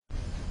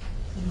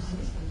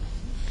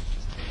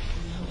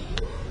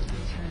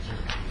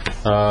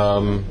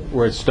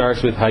Where it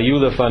starts with Hayu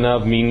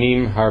lefanav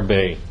minim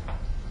harbe.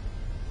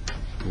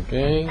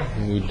 Okay,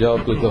 and we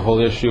dealt with the whole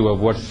issue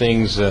of what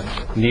things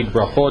need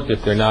brachot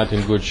if they're not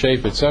in good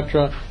shape,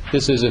 etc.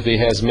 This is if he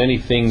has many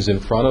things in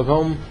front of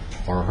him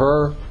or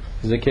her,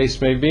 as the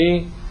case may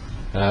be,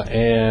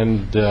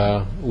 and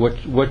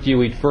what do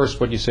you eat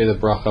first? What do you say the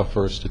bracha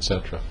first,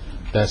 etc.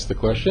 That's the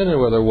question, and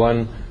whether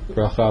one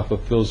bracha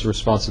fulfills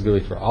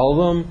responsibility for all of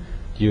them.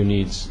 Do you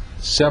need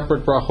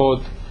separate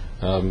brachot?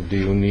 Do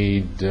you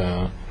need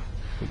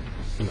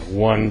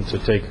one to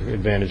take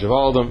advantage of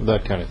all of them?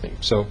 That kind of thing.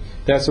 So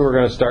that's what we're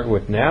going to start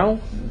with now,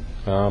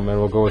 and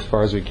we'll go as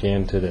far as we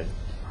can today.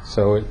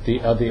 So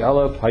the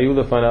aleph hayu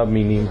lefanav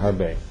minim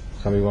harbe.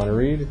 Somebody want to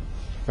read?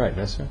 All right,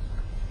 Nessa.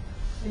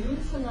 Hayu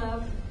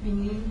lefanav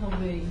minim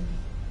harbe.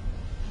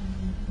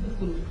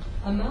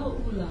 Amar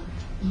ula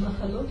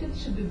machaloket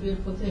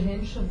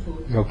shebebirkotehem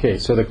shavot. Okay,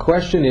 so the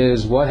question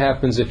is, what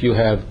happens if you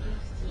have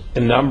a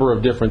number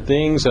of different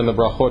things, and the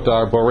brachot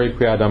are borei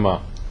pri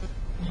adama,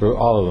 for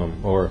all of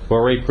them, or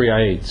borei pri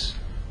ha'etz,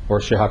 or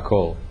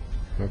shehakol.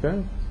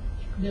 Okay?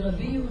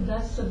 Rabbi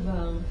Yehuda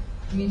savar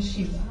min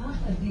shiv'a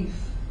adif,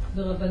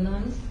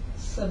 v'Rabbanan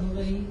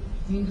savrei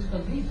min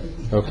chaviv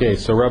adif. Okay,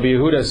 so Rabbi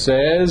Yehuda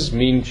says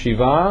min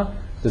shiva,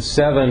 the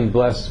 7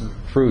 blessed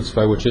fruits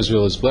by which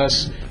Israel is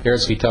blessed,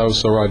 eretz chitah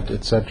u'sorad,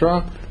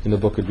 etc., in the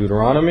book of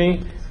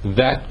Deuteronomy.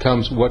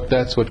 That's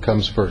what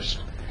comes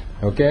first.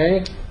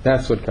 Okay,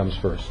 that's what comes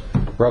first.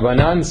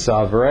 Rabbanan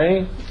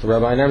savrei.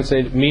 Rabbanan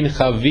say min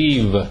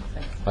chaviv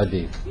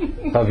adif.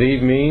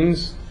 Chaviv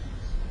means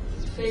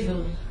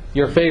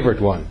your favorite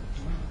one.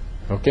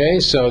 Okay,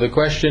 so the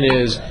question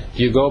is,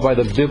 do you go by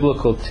the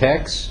biblical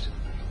text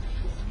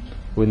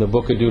in the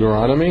book of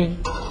Deuteronomy?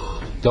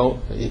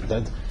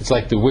 It's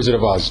like the Wizard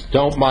of Oz.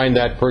 Don't mind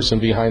that person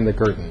behind the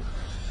curtain.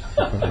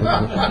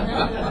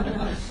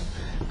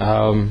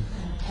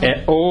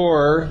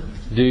 Or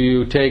do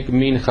you take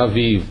min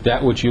chaviv,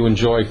 that which you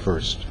enjoy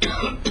first?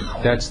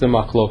 That's the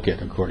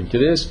machloket, according to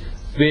this.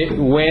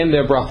 When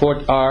the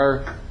brachot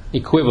are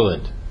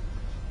equivalent.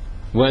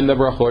 When the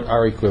brachot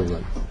are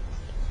equivalent.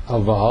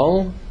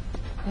 Aval.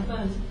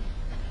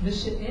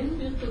 ושאין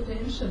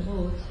ברכותיהם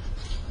שוות,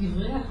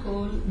 דברי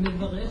הכל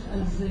מברך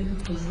על זה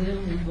וחוזר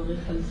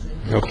ומברך על זה.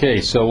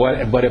 Okay, so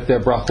but if the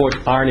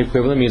brachot aren't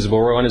equivalent, means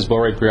one is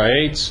borei pri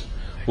ha'etz,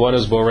 one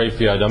is borei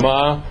pri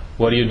adama,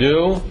 what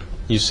do?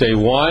 You say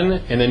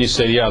one, and then you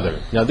say the other.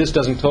 Now this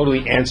doesn't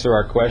totally answer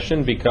our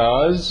question,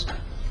 because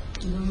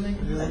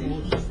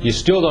you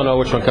still don't know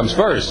which one comes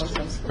first,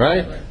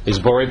 right? Is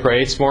borei pri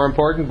ha'etz more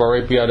important?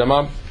 Borei pri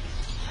adama?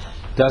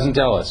 Doesn't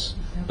tell us.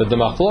 But the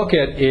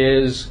machloket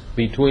is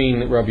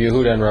between Rabbi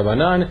Yehuda and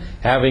Rabbanan,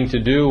 having to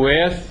do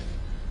with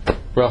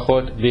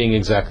brachot being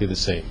exactly the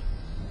same.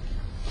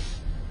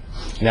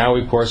 Now,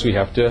 of course, we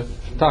have to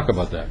talk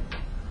about that.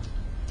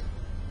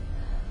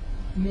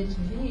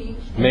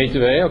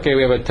 Meitvei. Okay,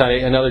 we have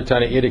another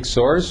Tanaitic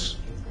source.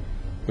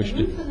 Which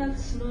Alright,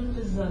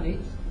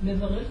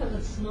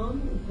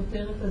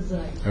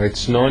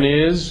 Tznon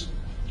is?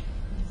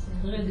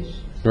 Radish.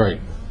 Right.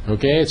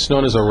 Okay, it's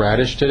known as a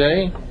radish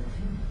today.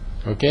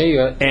 Okay,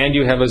 and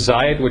you have a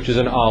zayit, which is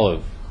an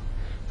olive.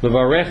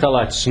 Mevarech al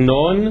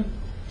tznon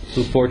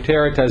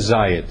uporter et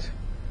hazayit.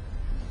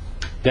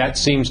 That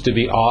seems to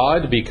be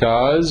odd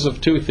because of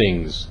 2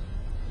 things.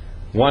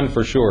 One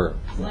for sure.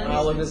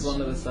 Olive is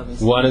one of the 7.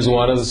 One is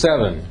one of the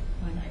 7.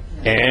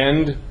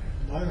 And?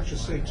 Why don't you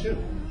say 2?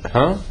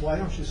 Huh? Why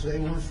don't you say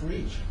 1 for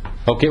each?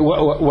 Okay,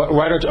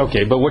 why don't?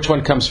 Okay, but which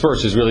one comes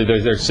first is really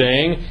they're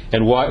saying,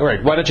 and why?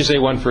 Right? Why don't you say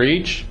 1 for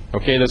each?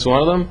 Okay, that's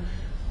one of them.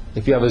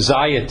 If you have a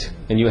zayit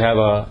and you have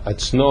a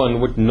tznon,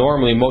 what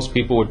normally most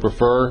people would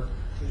prefer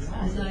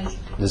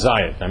the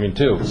zayit. I mean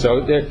 2.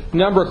 So there are a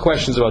number of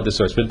questions about the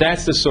source, but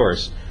that's the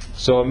source.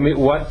 So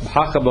what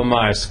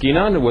hakabama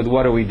skinan? With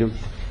what are we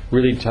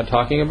really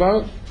talking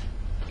about?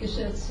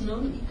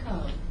 Kshatznon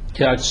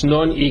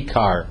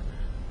ikar.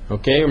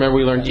 Okay, remember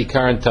we learned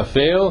ikar and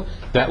tafel.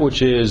 That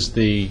which is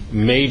the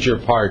major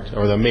part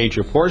or the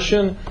major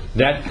portion,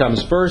 that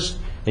comes first,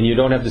 and you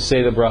don't have to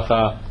say the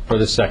bracha for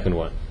the second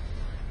one.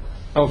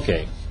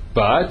 Okay,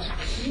 but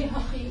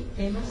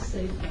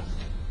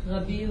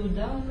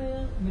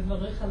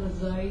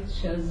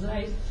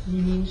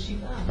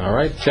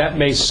alright, that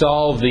may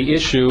solve the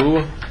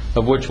issue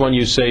of which one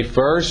you say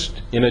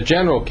first in a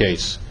general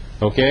case.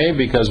 Okay,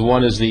 because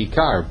one is the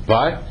ikar.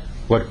 But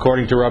what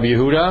according to Rabbi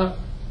Yehuda,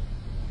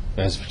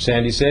 as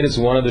Sandy said, it's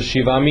one of the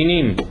shiva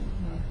minim.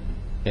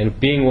 And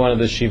being one of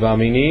the shiva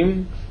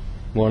minim,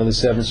 one of the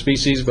 7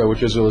 species by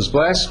which Israel is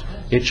blessed,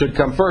 it should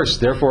come first.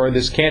 Therefore,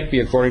 this can't be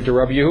according to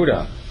Rabbi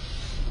Yehuda.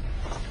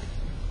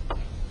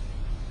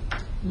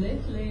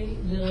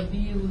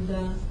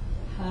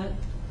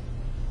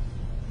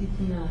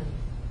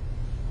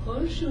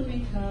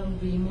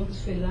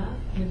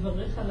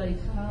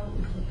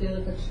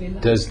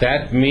 Does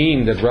that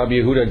mean that Rabbi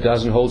Yehuda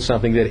doesn't hold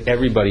something that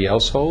everybody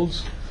else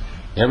holds?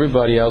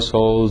 Everybody else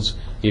holds,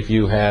 if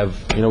you have,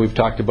 we've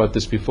talked about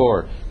this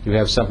before, you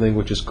have something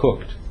which is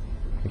cooked.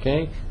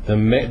 Okay?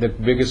 The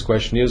biggest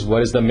question is,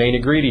 what is the main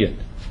ingredient?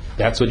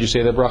 That's what you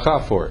say the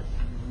bracha for.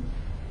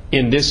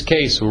 In this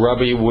case, would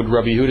Rabbi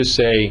Yehuda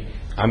say,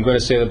 I'm going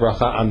to say the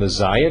bracha on the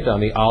zayit, on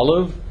the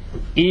olive,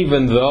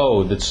 even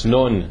though the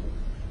tznon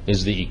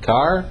is the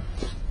ikar?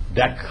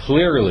 That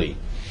clearly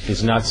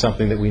is not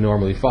something that we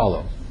normally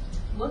follow.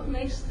 What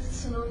makes the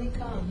tznon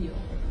ikar here?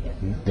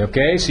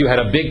 Okay, so you had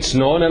a big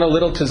tznon and a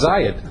little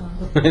tazayit.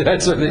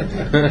 That's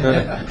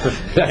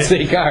that's the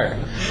ikar.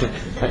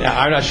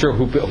 I'm not sure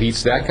who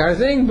eats that kind of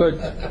thing, but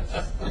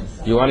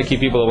you want to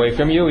keep people away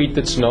from you, eat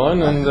the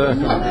tznon and. But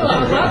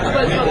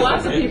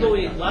lots of people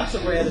eat lots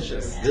of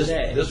radishes.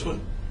 This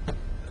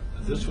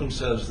one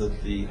says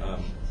that the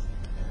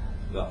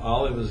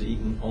olive is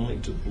eaten only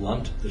to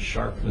blunt the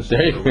sharpness of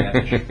the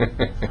radish.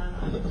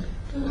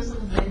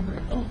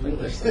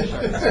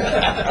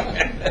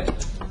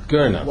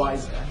 Good enough.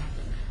 Wise guy.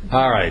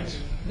 All right.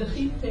 And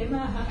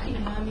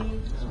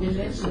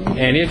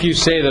if you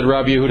say that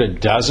Rabbi Yehuda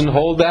doesn't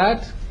hold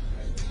that,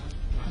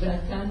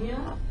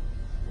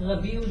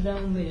 רבי יהודה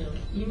אומר,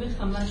 אם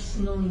מחמת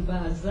צנון בא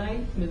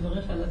הזית,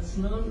 מברך על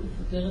הצנון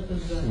ופותר את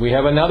הזית. we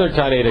have another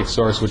Talmudic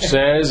source which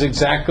says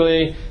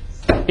exactly,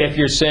 if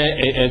you're saying,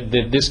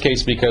 in this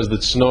case because the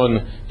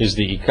tznon is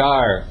the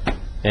ikar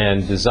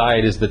and the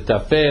zayit is the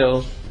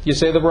tafel, you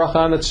say the bracha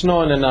on the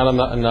tznon and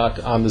not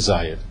on the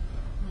zayit.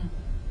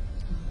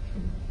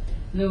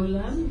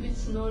 לעולם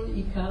בצנון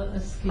עיקר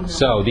עסקינן.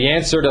 So the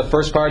answer to the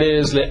first part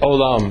is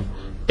le'olam.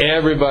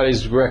 Everybody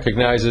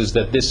recognizes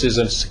that this is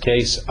a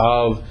case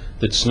of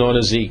the tznon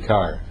is the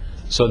ikar.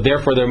 So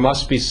therefore there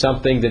must be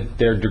something that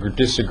they're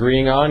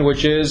disagreeing on,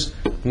 which is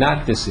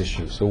not this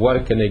issue. So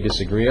what can they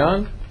disagree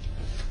on?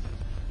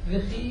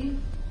 וכי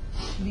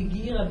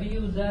פליגי רבי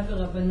יהודה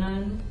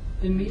ורבנן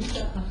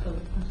במילתא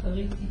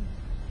אחריתי.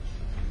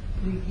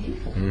 פליגי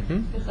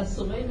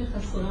וחסורי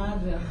מחסרה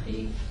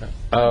ואחי.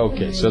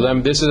 Okay, so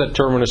then this is a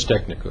terminus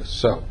technicus.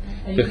 So,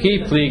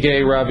 v'chi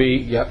plige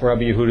Rabbi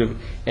Yehuda,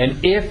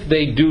 and if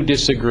they do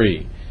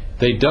disagree,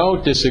 they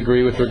don't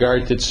disagree with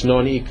regard to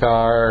tznon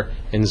ikar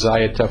and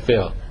zayat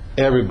tafel.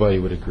 Everybody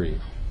would agree.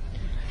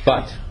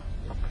 But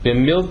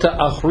b'milta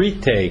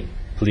achrite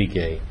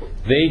plige,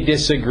 they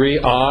disagree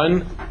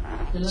on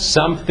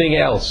something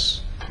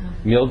else.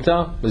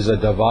 Milta is a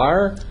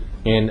davar,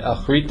 and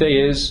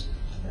achrite is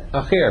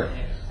acher.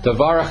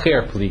 Davar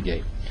acher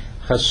plige.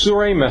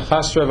 Chasurei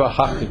mechasra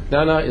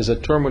v'hachitnana is a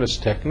terminus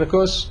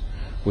technicus,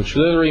 which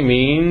literally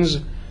means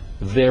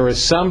there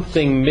is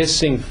something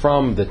missing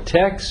from the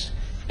text,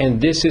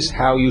 and this is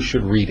how you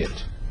should read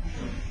it.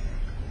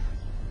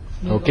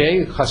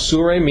 Okay?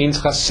 Chasurei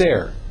means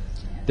chaser.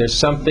 There's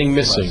something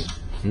missing.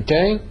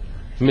 Okay?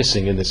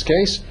 Missing in this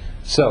case.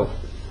 So,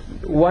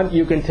 one,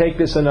 you can take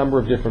this a number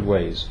of different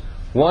ways.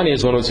 One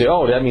is one would say,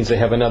 oh, that means they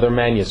have another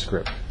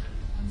manuscript.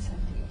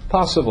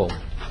 Possible.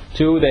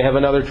 Two, they have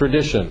another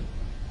tradition.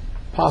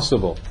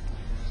 Possible.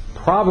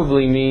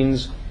 Probably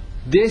means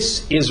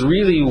this is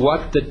really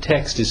what the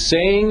text is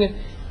saying,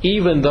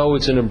 even though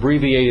it's an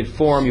abbreviated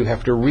form, you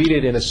have to read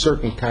it in a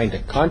certain kind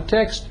of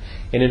context,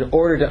 and in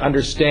order to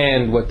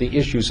understand what the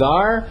issues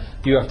are,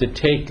 you have to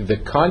take the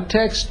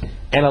context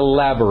and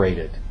elaborate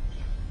it.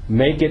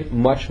 Make it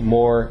much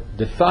more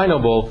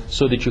definable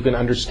so that you can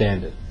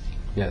understand it.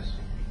 Yes?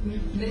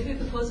 Maybe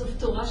because of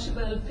Torah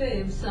Sheba'al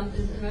Peh,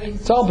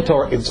 It's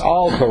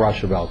all Torah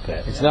Sheba'al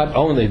Peh. It's not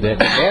only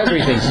that,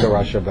 everything's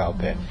Torah Sheba'al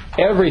Peh.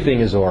 Everything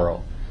is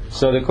oral.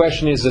 So the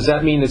question is, does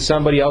that mean that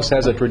somebody else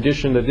has a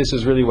tradition that this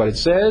is really what it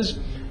says?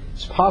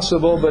 It's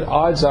possible, but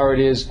odds are it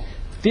is.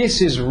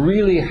 This is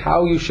really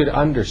how you should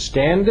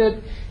understand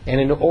it, and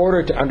in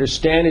order to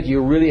understand it,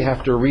 you really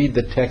have to read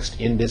the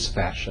text in this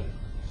fashion.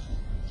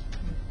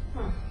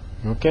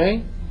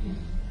 Okay?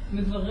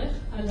 מברך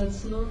על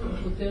הצנון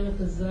ופותר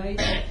את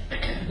הזית,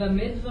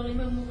 במה דברים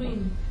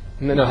אמורים?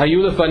 No,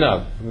 hayu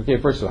lefanav. Okay,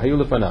 first of all, hayu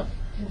lefanav.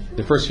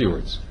 The first few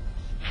words.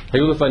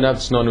 Hayu lefanav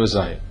tznon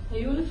v'zayit.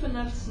 היו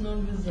לפניו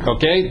צנון וזית.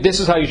 Okay, this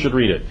is how you should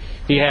read it.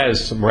 He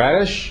has some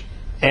radish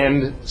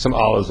and some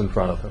olives in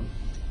front of him.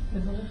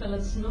 מברך על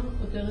הצנון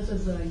ופותר את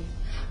הזית.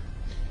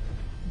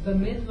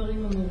 במה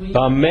דברים אמורים?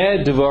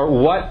 Bameh dvar,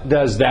 what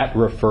does that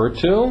refer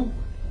to?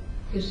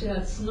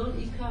 כשהצנון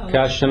עיקר.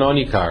 Kashanon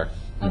ikar.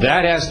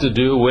 That has to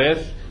do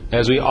with,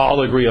 as we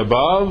all agree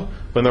above,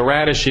 when the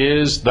radish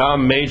is the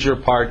major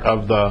part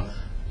of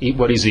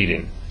what he's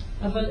eating.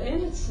 אבל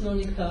אין צנון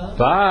עיקר.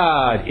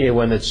 But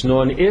when the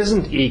tznon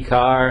isn't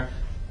ikar,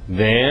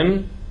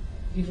 then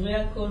דברי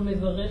הכל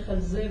מברך על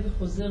זה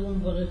וחוזר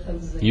ומברך על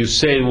זה. you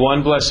say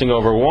one blessing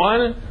over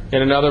one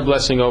and another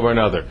blessing over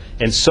another.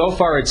 And so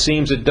far it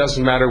seems it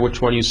doesn't matter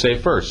which one you say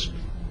first.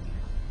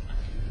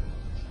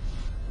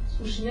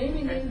 ושני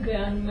מינים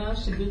בעלמא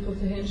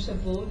שברכותיהן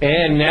שוות.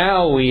 And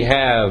now we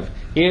have,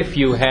 if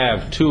you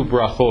have two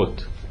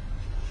brachot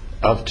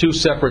of two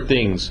separate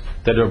things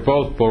that are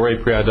both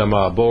borei pri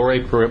adama,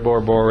 borei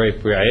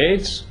pri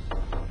ha'etz,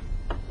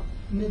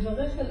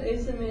 מברך על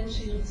איזה מהן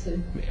שירצה.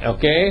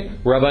 okay,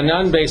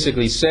 Rabbanan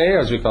basically say,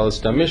 as we call it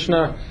the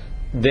Mishnah,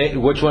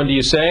 which one do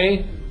you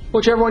say?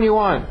 Whichever one you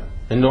want.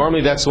 And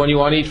normally that's the one you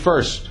want to eat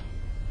first.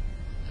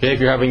 Okay, if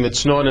you're having the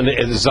tznon and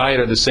the zayit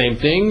are the same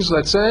things,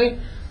 let's say,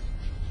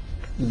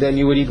 then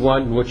you would eat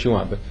what you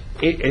want. But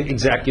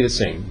exactly the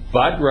same.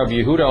 But Rabbi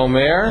Yehuda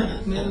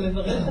Omer,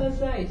 מברך על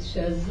הזית,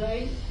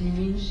 שהזית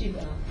ממין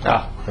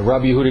שבעה.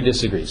 Rabbi Yehuda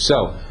disagrees.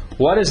 So,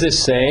 what is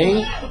this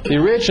saying? The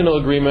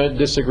original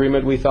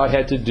disagreement we thought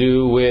had to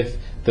do with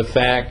the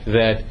fact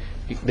that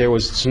there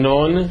was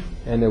tznon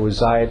and there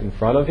was zayit in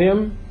front of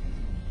him,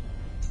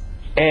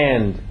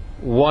 and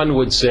one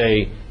would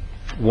say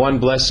one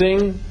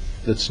blessing,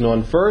 the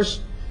tznon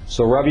first.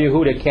 So Rabbi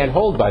Yehuda can't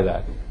hold by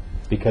that,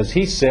 because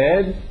he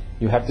said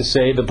you have to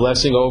say the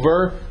blessing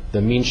over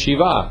the min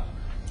shiva.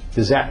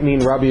 Does that mean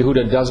Rabbi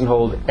Yehuda doesn't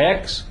hold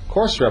X? Of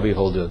course Rabbi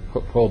Yehuda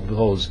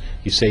holds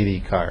you say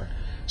the ikar.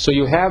 So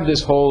you have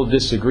this whole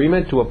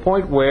disagreement to a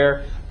point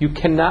where you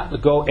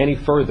cannot go any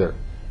further.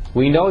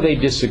 We know they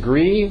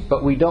disagree,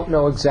 but we don't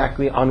know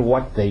exactly on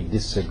what they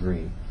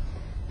disagree.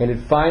 And it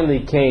finally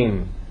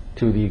came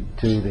to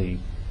the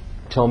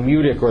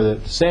Talmudic, or the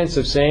sense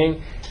of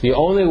saying the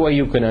only way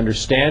you can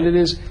understand it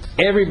is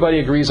everybody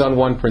agrees on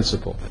one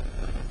principle.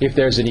 If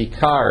there's an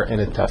ikar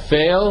and a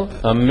tafel,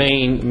 a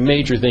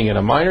major thing and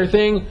a minor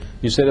thing,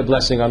 you say the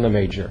blessing on the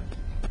major.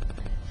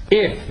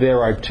 If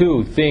there are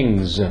two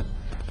things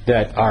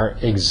that are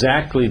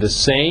exactly the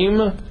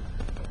same,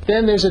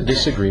 then there's a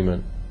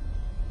disagreement.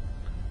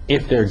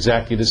 If they're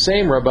exactly the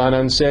same,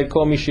 Rabbanan said,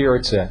 Kol mi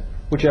sheyirtzeh,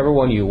 whichever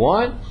one you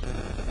want.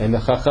 And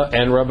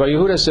Rabbi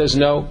Yehuda says,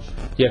 no,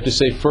 you have to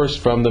say first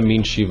from the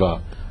min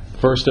shiva,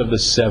 first of the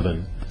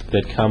 7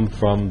 that come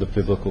from the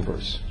biblical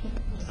verse.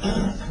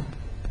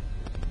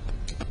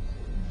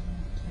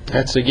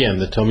 That's again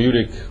the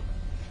Talmudic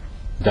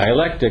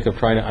dialectic of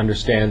trying to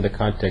understand the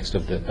context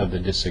of the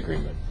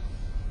disagreement.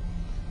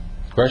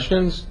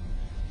 Questions?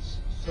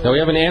 No, we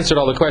haven't answered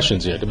all the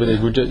questions yet. But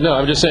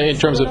I'm just saying in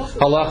terms of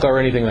halacha or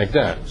anything like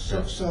that.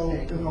 So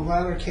in the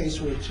latter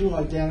case, where two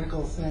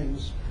identical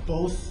things,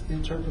 both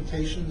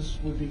interpretations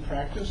would be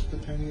practiced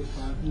depending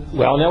upon.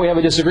 Well, now we have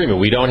a disagreement.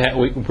 We don't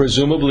have.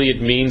 Presumably,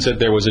 it means that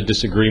there was a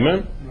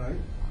disagreement. Right.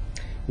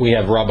 We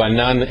have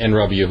Rabbanan and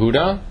Rabbi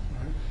Yehuda. Right.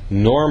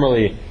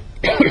 Normally,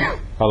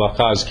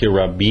 halacha is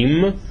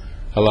kirabim.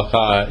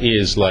 Halacha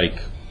is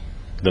like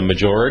the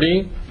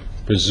majority.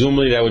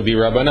 Presumably that would be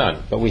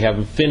Rabbanan, but we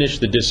haven't finished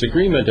the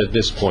disagreement at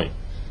this point.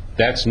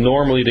 That's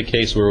normally the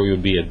case where we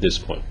would be at this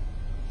point.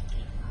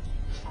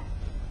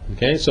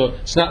 Okay, so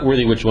it's not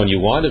really which one you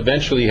want.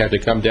 Eventually you have to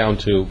come down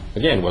to,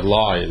 again, what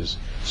law is,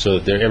 so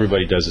that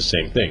everybody does the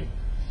same thing.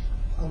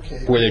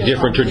 Okay. Were there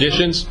different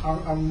traditions?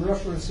 I'm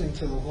referencing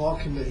to the law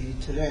committee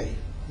today,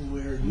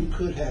 where you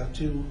could have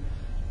two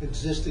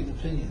existing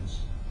opinions.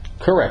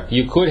 Correct.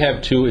 You could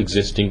have two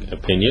existing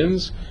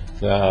opinions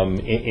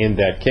in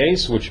that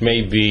case, which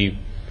may be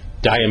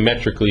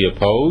diametrically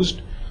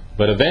opposed,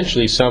 but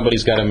eventually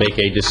somebody's got to make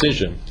a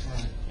decision.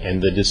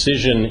 And the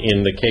decision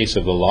in the case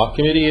of the law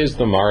committee is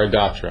the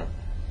Maradatra,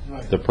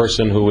 the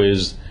person who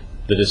is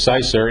the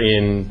decisor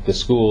in the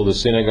school, the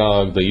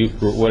synagogue, the youth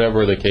group,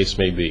 whatever the case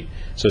may be.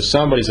 So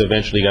somebody's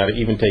eventually got to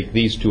even take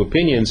these two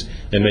opinions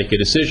and make a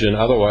decision,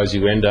 otherwise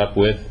you end up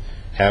with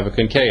havoc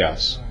and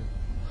chaos.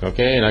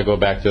 Okay, and I go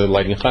back to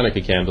lighting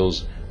Hanukkah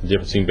candles, the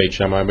difference between Beit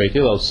Shammai and Beit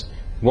Hillel.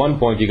 One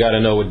point, you got to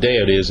know what day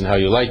it is and how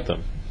you light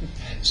them.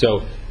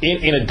 So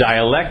in a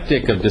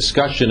dialectic of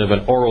discussion of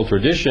an oral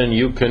tradition,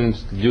 you can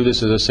do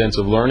this as a sense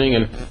of learning,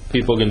 and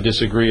people can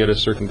disagree at a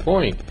certain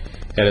point.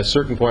 At a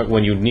certain point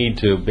when you need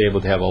to be able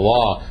to have a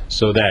law,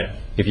 so that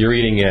if you're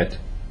eating at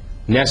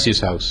Nessi's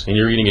house and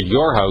you're eating at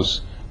your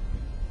house,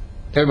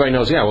 everybody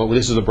knows, yeah, well,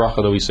 this is the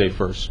bracha that we say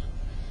first.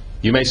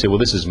 You may say, well,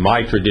 this is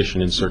my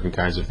tradition in certain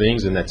kinds of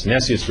things, and that's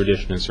Nessi's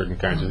tradition in certain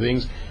kinds of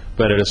things,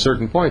 but at a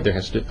certain point, there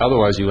has to,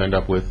 otherwise you end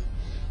up with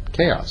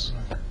chaos.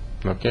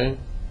 Okay?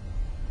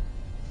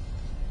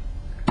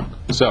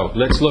 So,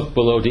 let's look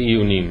below the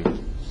iyunim.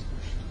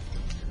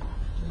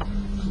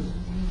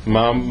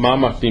 Ma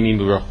makdimin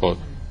berachot?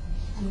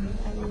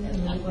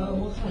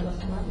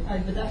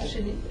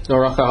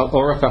 Orach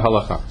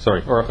halacha.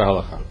 Sorry, orach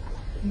halacha.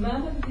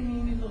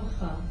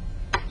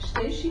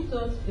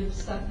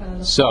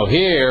 So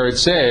here it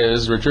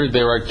says, Richard,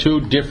 there are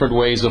two different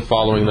ways of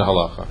following the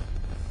halacha.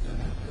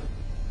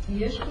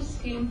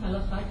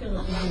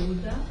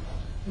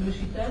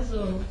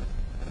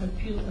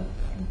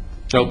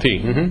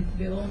 LP.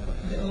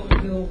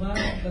 בהוראה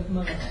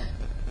בגמרא.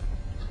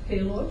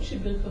 פירות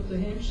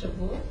שברכותיהם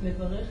שוות,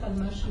 מברך על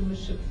משהו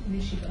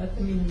משבעת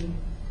המינים.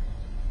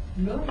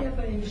 לא היה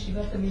בהם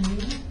משבעת המינים,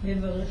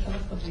 מברך על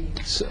החביב.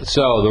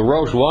 So the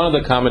Rosh, one of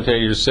the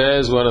commentators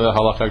says, one of the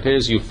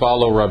halakha you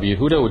follow Rabbi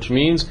Yehuda, which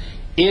means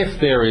if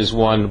there is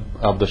one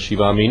of the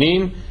Shiva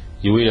Minim,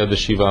 you eat of the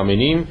Shiva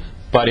Minim,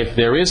 but if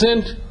there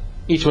isn't,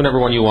 each whatever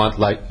one you want,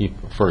 like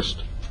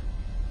first.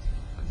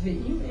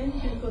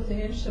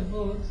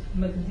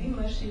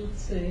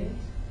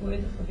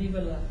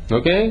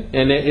 Okay,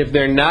 and if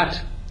they're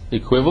not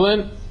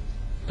equivalent,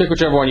 pick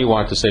whichever one you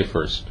want to say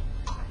first.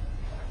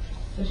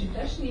 Okay,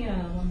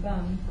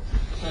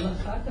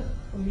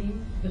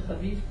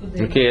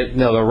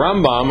 now the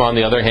Rambam, on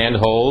the other hand,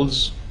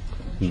 holds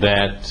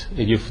that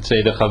you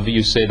say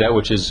you say that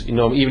which is,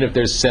 even if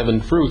there's 7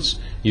 fruits,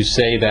 you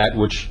say that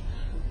which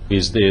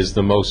is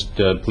the most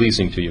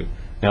pleasing to you.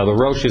 Now the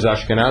Rosh is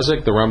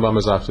Ashkenazic, the Rambam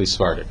is actually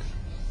Sephardic.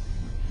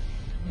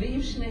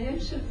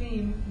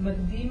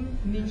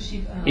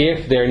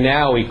 If they're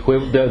now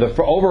the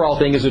overall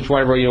thing is which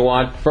one you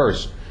want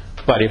first.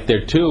 But if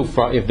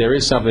if there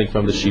is something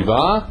from the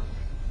Shiva,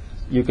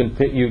 you can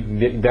pick.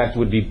 That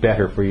would be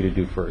better for you to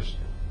do first.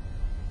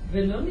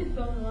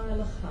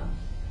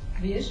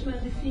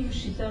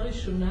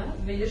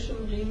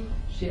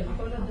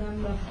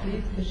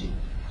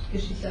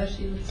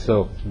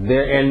 So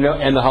there, and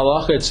the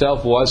halacha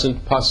itself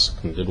wasn't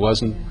paskin. It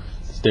wasn't.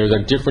 There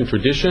are different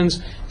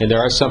traditions, and there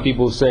are some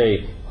people who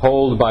say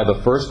hold by the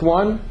first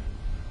one,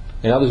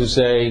 and others who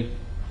say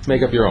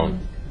make up your own.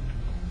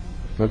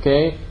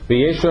 Okay?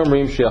 You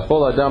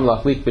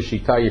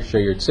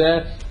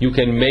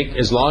can make,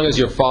 as long as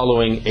you're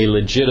following a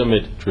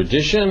legitimate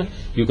tradition,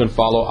 you can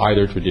follow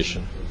either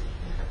tradition.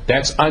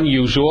 That's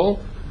unusual,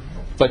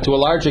 but to a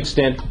large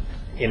extent,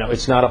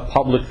 it's not a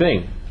public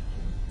thing.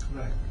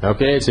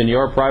 Okay? It's in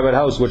your private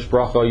house which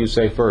bracha you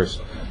say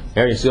first.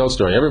 It's the old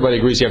story. Everybody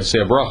agrees you have to say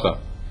a bracha.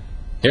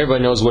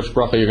 Everybody knows which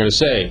bracha you're going to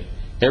say.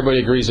 Everybody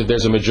agrees if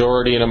there's a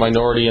majority and a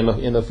minority in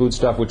the food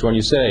stuff, which one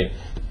you say.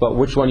 But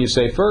which one you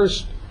say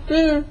first,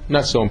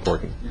 not so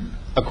important,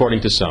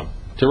 according to some.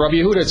 To Rabbi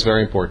Yehuda, it's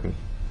very important.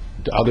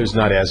 To others,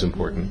 not as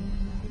important.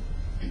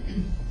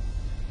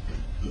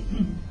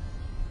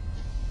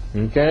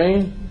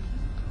 Okay?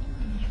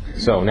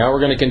 So, now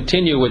we're going to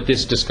continue with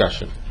this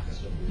discussion.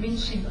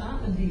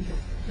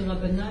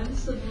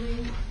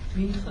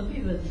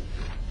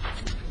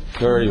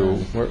 Where are you?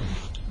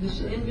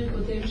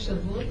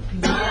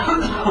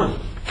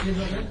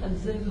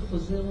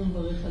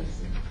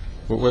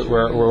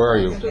 Where are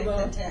you?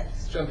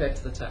 Jump back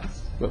to the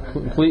text.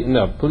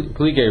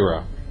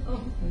 Pligera.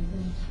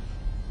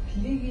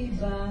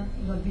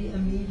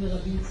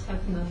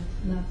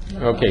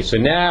 Okay, so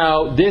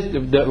now the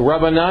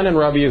Rabbanan and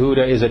Rabbi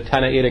Yehuda is a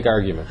Tanaitic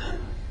argument,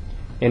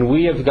 and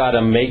we had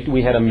a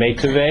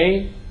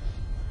Meitaveh,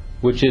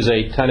 which is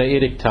a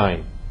Tanaitic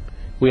time.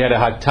 We had a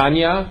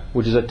Hatanya,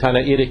 which is a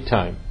Tanaitic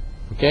time.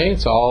 Okay,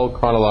 it's all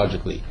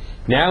chronologically.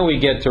 Now we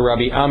get to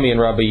Rabbi Ami and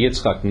Rabbi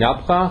Yitzchak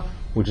Napcha,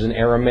 which is an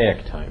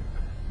Aramaic time.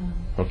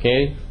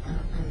 Okay?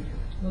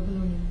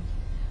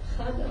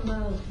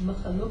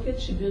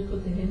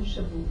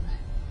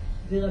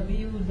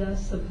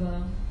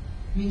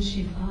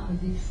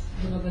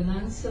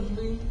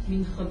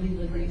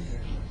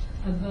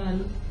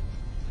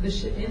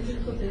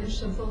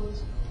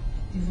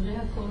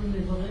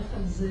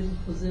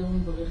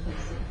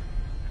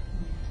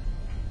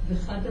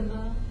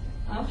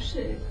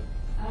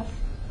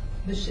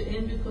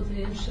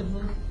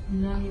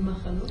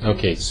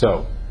 Okay,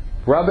 so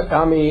Rabbi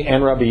Ami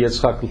and Rabbi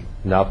Yitzchak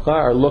Napcha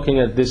are looking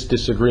at this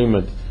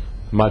disagreement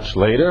much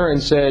later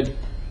and said,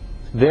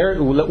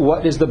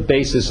 what is the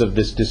basis of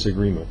this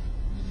disagreement?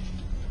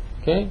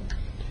 Okay?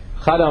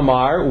 Chad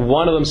Amar,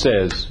 one of them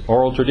says,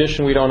 oral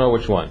tradition, we don't know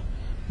which one.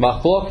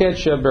 Machloket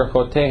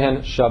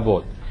sheberchotehen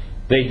shavot.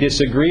 They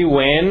disagree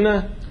when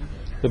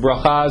the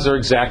brachas are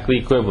exactly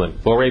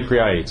equivalent. Borei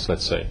priayitz,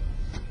 let's say.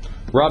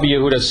 Rabbi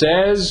Yehuda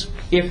says,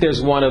 if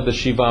there's one of the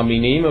Shiva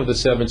Minim, of the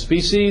 7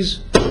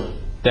 species,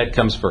 that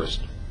comes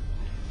first.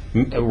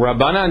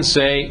 Rabbanan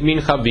say, Min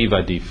Chaviv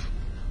Adif,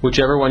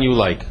 whichever one you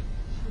like.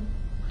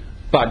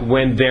 But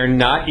when they're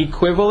not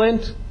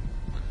equivalent,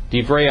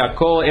 Divrei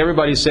Akol,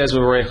 everybody says,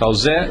 V'varech al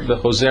zeh,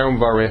 v'chozer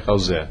v'varech al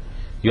zeh.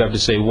 You have to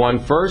say one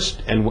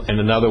first and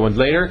another one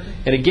later.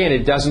 And again,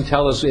 it doesn't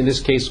tell us in this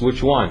case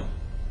which one.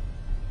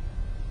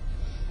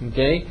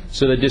 Okay?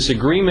 So the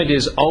disagreement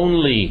is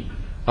only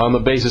on the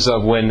basis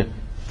of when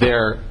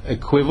they're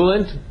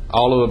equivalent,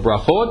 all of the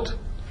brachot,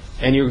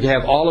 and you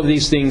have all of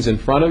these things in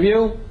front of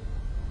you.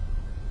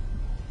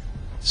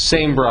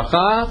 Same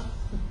bracha.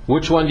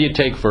 Which one do you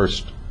take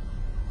first?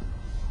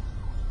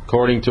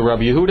 According to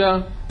Rabbi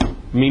Yehuda,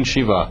 Min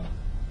Shiva,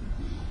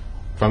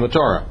 from the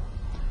Torah.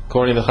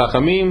 According to the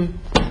Chachamim,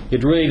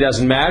 it really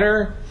doesn't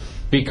matter,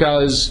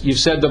 because you've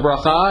said the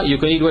bracha, you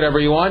can eat whatever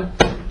you want,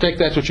 take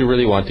that's what you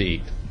really want to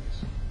eat.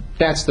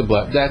 That's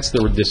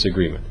the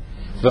disagreement.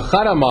 The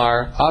Chad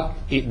Amar,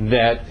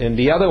 that, and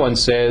the other one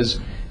says,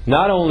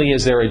 not only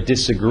is there a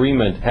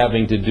disagreement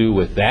having to do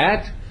with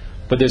that,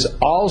 but there's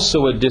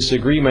also a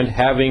disagreement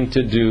having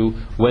to do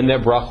when their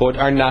brachot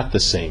are not the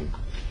same.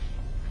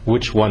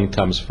 Which one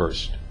comes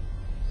first?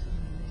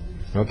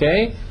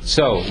 Okay?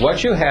 So,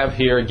 what you have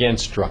here again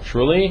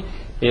structurally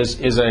is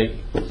a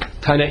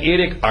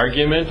Tanaitic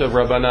argument of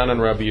Rabbanan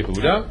and Rabbi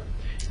Yehuda,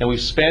 and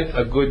we've spent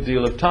a good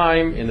deal of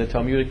time in the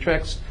Talmudic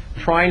texts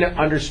trying to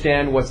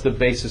understand what's the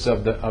basis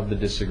of the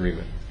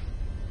disagreement.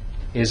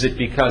 Is it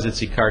because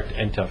it's Ikart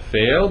and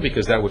Tafel,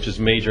 because that which is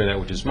major and that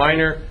which is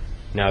minor?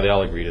 Now they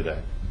all agree to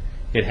that.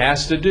 It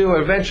has to do,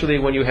 eventually,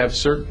 when you have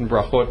certain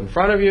brachot in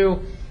front of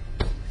you,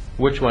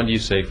 which one do you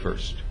say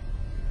first?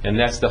 And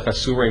that's the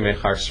Chasurei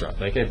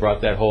Mecharsra. Okay,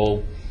 brought that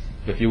whole,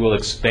 if you will,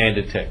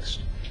 expanded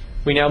text.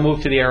 We now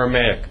move to the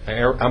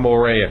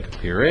Amoraic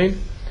period.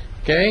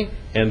 Okay?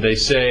 And they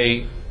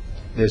say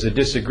there's a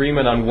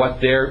disagreement on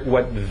what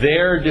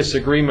their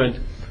disagreement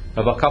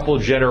of a couple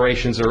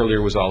generations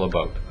earlier was all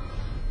about.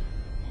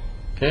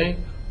 Okay?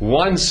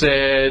 One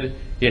said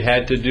it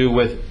had to do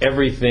with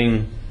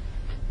everything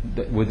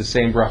with the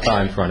same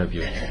bracha in front of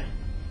you.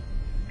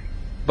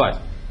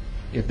 But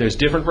if there's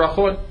different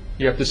brachot,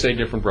 you have to say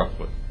different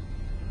brachot.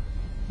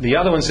 The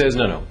other one says,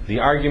 no. The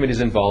argument is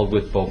involved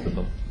with both of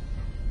them.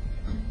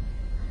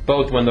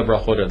 Both when the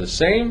brachot are the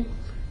same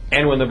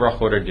and when the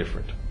brachot are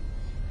different.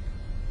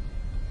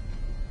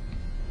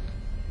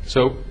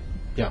 So,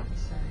 yeah.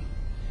 Sorry.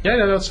 Yeah,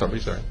 no, sorry.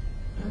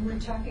 When we're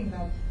talking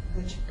about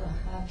which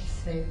bracha to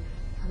say,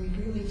 are we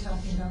really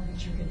talking about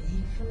what you're going to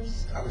eat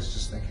first? I was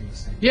just thinking the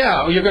same.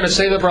 Yeah, you're going to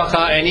say the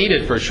bracha and eat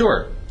it for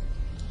sure.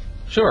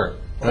 Sure.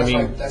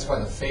 Well, that's why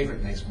the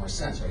favorite makes more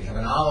sense, right? You have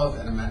an olive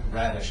and a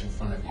radish in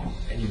front of you,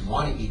 and you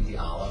want to eat the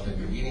olive, and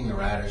you're eating the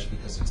radish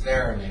because it's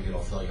there, and maybe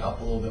it'll fill you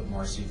up a little bit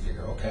more, so you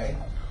figure, okay.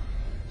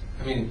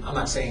 I mean, I'm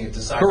not saying it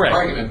decides the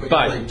argument, but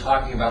you're really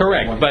talking about...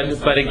 Correct,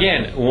 but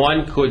again,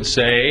 one could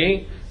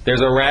say there's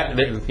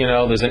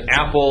there's an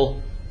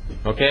apple,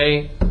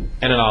 okay,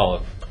 and an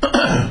olive,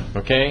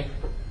 okay?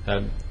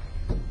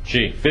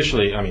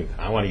 Officially,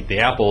 I want to eat the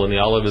apple, and the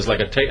olive is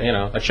like a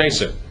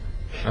chaser.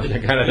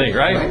 That kind of thing,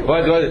 right?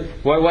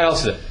 What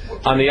else is it?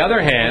 On the other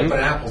hand, but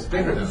an apple's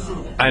bigger than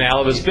an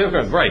olive is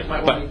bigger, right?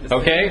 But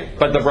okay,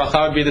 but the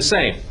bracha would be the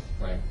same.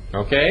 Right.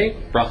 Okay,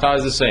 bracha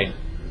is the same.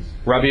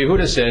 Rabbi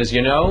Yehuda says,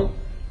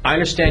 I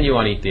understand you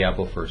want to eat the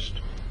apple first.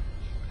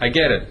 I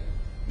get it.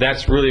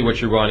 That's really what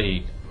you want to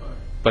eat.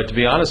 But to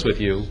be honest with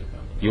you,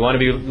 you want to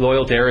be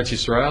loyal to Eretz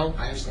Yisrael?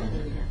 I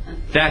understand.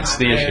 That's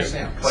the issue.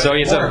 So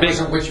it's a big...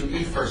 what you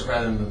eat first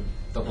rather than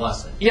the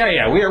blessing.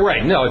 Yeah, we are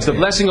right. No, it's the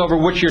blessing over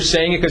which you're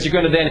saying it, because you're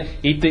going to then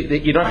eat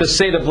you don't have to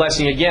say the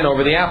blessing again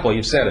over the apple.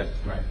 You've said it.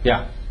 Right.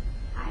 Yeah.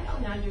 I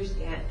don't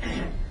understand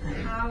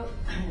how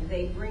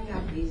they bring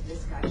up these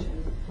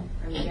discussions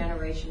from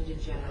generation to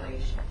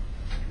generation.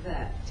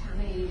 The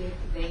Talmudic,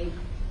 they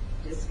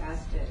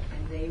discussed it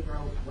and they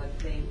wrote what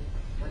they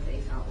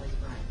thought was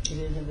right. So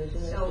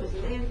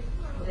then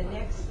the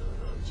next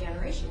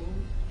generation,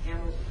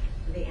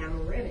 the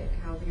Amoritic,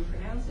 however you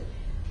pronounce it,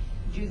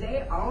 do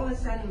they all of a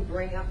sudden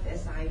bring up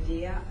this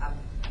idea of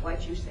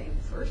what you say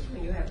first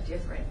when you have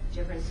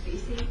different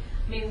species?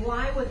 I mean,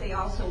 why would they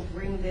also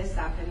bring this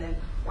up, and then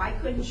why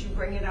couldn't you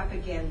bring it up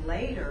again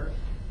later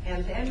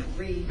and then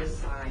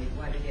re-decide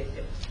what it is?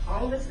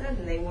 All of a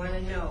sudden they want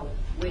to know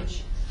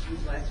which you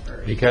bless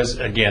first. Because,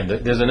 again,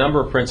 there's a number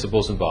of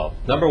principles involved.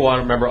 Number one,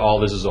 remember, all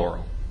this is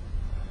oral.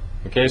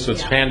 Okay, so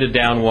it's handed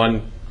down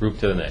one group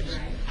to the next.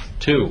 Right.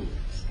 Two,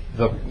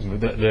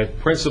 the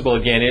principle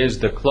again is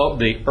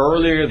the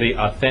earlier the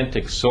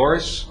authentic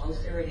source,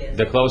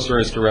 the closer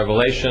it is to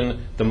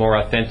revelation, the more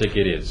authentic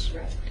it is.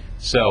 Right.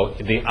 So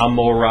the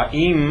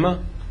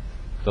Amoraim,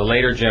 the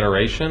later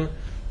generation,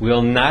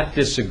 will not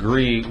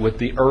disagree with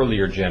the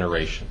earlier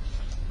generation.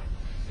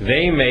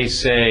 They may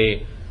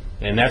say,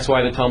 and that's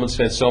why the Talmud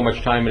spent so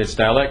much time in its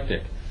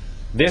dialectic,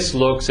 this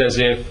looks as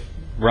if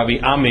Rabbi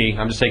Ami,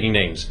 I'm just taking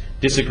names,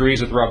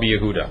 disagrees with Rabbi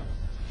Yehuda.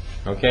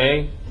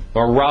 Okay?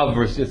 Or Rav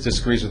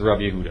disagrees with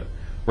Rabbi Yehuda.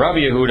 Rabbi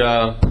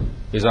Yehuda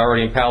is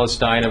already in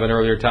Palestine of an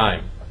earlier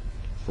time.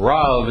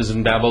 Rav is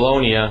in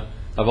Babylonia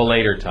of a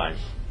later time.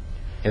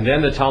 And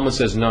then the Talmud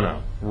says,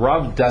 no.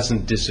 Rav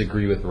doesn't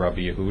disagree with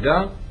Rabbi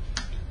Yehuda.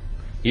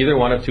 Either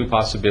one of two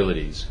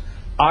possibilities.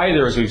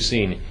 Either, as we've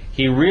seen,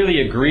 he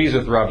really agrees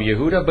with Rabbi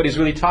Yehuda, but he's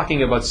really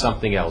talking about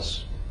something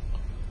else.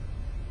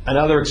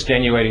 Another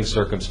extenuating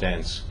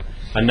circumstance.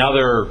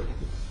 Another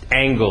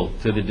angle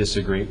to the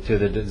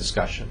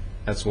discussion.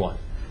 That's one.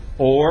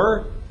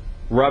 Or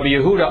Rabbi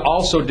Yehuda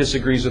also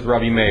disagrees with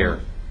Rabbi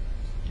Meir.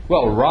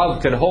 Well,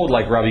 Rav can hold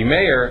like Rabbi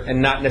Meir and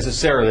not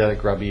necessarily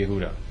like Rabbi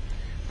Yehuda.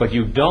 But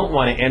you don't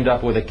want to end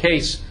up with a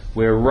case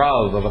where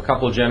Rav, of a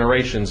couple of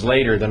generations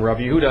later than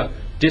Rabbi Yehuda,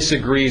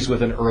 disagrees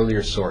with an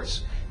earlier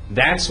source.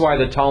 That's why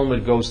the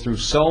Talmud goes through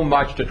so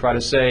much to try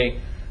to say,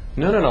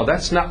 no,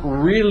 that's not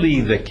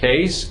really the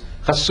case.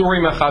 Chasuri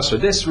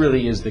machasur, this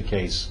really is the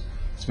case.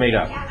 It's made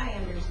up. That I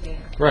understand.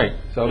 Right,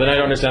 so then I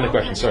don't understand the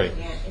question, sorry.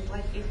 It's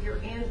like if you're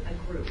in a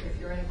group, if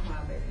you're in a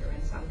club, if you're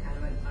in some kind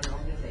of an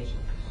organization,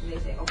 and they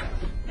say, okay,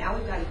 now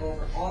we've got to go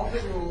over all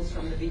the rules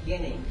from the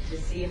beginning to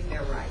see if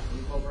they're right.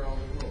 You go over all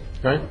the rules.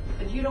 Right.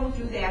 But you don't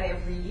do that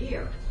every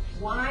year.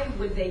 Why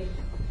would they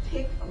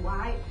pick,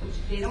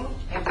 they don't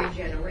every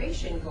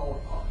generation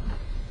go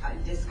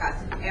discuss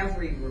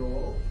every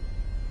rule.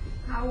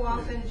 How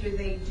often do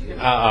they do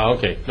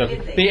Okay.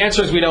 The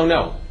answer is we don't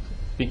know.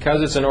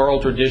 Because it's an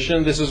oral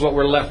tradition, this is what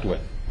we're left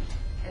with.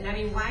 And I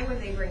mean, why would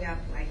they bring up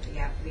like the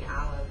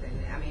olive?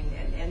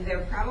 And there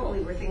probably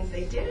were things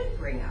they didn't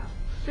bring up.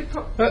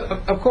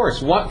 Of course.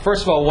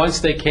 First of all, once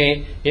they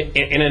came,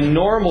 in a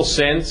normal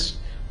sense,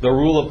 the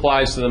rule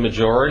applies to the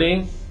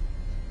majority.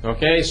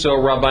 Okay, so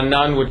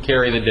Rabbanan would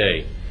carry the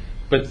day.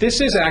 But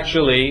this is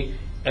actually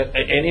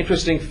an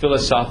interesting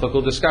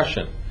philosophical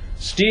discussion.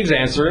 Steve's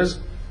answer is,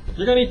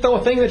 you're going to eat the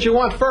thing that you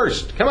want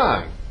first. Come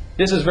on.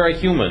 This is very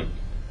human.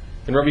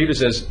 And Rabbi Yehuda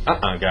says,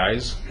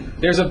 guys,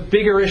 there's a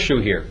bigger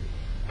issue here.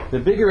 The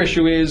bigger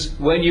issue is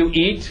when you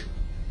eat,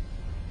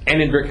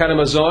 and in Birkat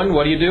HaMazon,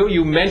 what do?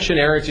 You mention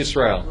Eretz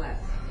Yisrael. Bless.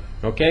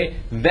 Okay?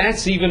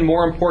 That's even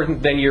more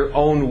important than your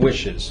own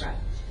wishes.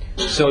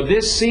 So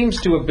this seems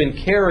to have been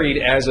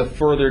carried as a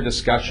further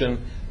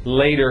discussion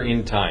later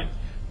in time.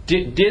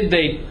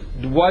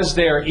 Was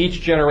there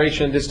each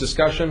generation this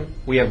discussion?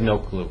 We have no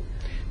clue.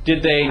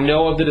 Did they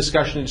know of the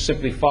discussion and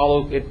simply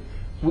follow it?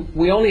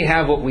 We only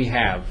have what we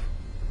have.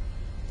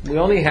 We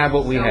only have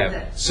what we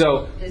have.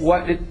 So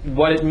what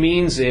it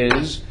means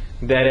is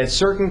that at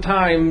certain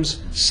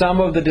times, some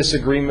of the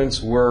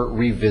disagreements were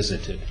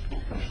revisited.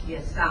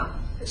 Yes, some.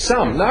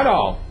 Some, not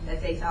all.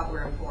 That they thought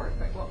were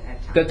important. At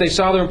times. That they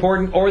saw they're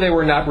important, or they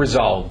were not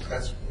resolved.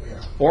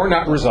 Or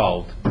not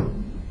resolved.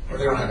 Or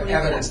they don't have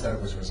evidence that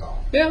it was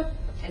resolved. Yeah.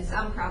 And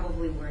some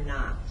probably were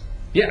not.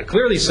 Yeah,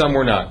 clearly some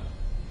were not.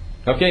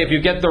 Okay, if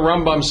you get the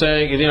Rambam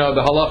saying, the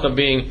halacha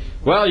being,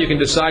 well, you can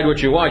decide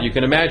what you want, you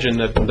can imagine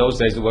that in those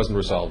days it wasn't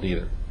resolved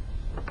either.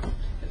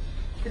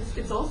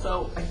 It's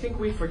also, I think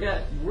we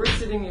forget, we're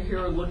sitting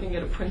here looking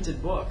at a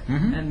printed book,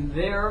 and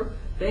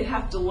they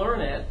have to learn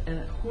it, and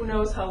who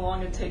knows how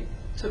long it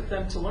took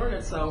them to learn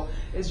it. So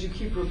as you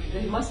keep,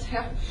 they must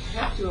have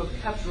to have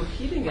kept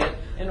repeating it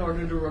in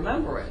order to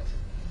remember it.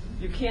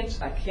 I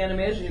can't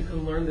imagine you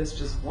can learn this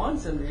just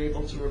once and be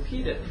able to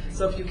repeat it.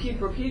 So if you keep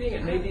repeating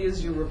it, maybe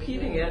as you're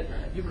repeating it,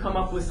 you come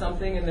up with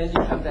something and then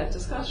you have that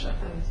discussion.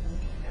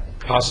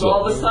 Possible. So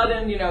all of a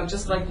sudden,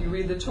 just like you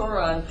read the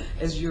Torah, and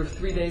as you're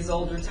 3 days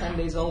older, 10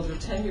 days older,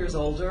 10 years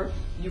older,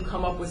 you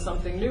come up with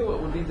something new.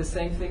 It would be the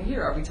same thing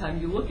here. Every time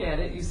you look at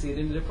it, you see it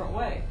in a different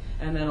way.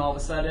 And then all of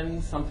a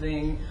sudden,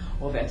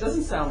 that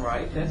doesn't sound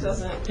right. That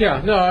doesn't... Yeah,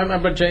 no,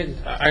 but Jane,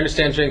 I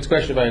understand Jane's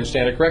question. If I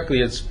understand it correctly,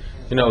 it's,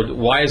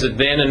 why is it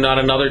then and not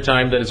another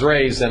time that it's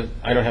raised? And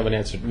I don't have an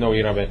answer. No,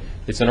 but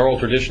it's an oral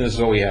tradition. This is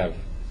what we have.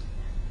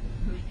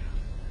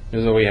 This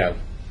is what we have.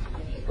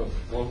 But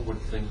one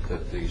would think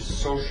that the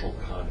social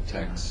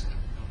context,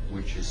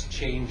 which is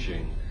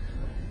changing,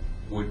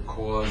 would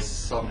cause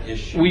some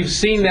issue. We've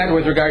seen that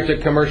with regard to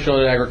commercial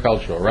and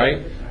agricultural,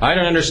 right? I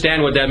don't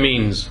understand what that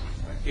means.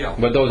 Yeah.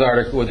 But those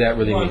articles, what that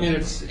really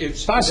means.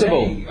 It's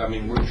possible.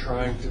 Today, we're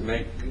trying to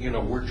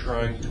we're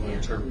trying to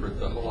interpret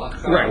the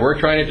halakha. Right, we're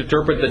trying to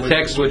interpret the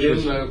text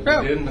within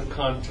the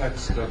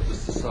context of the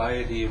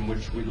society in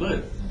which we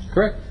live.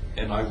 Correct.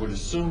 And I would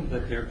assume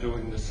that they're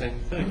doing the same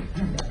thing.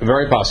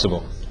 Very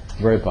possible.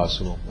 Very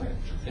possible.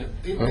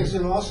 Is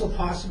it also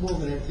possible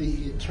that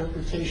the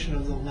interpretation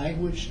of the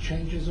language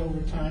changes over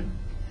time?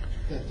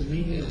 That the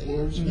meaning of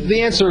words...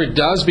 The answer, it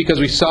does, because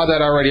we saw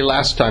that already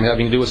last time,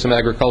 having to do with some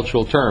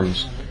agricultural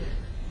terms.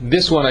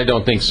 This one, I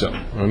don't think so.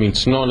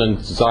 Snon and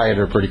Zayed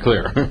are pretty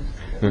clear.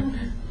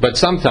 But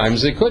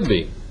sometimes it could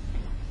be.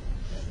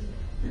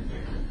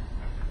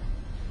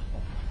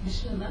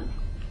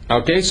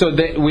 Okay, so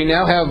we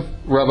now have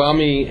Rav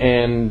Ami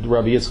and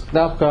Rabbi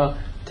Yitzchak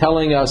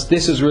telling us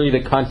this is really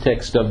the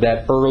context of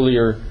that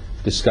earlier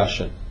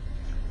discussion.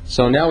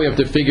 So now we have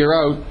to figure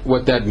out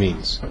what that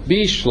means.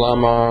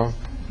 Bishlama.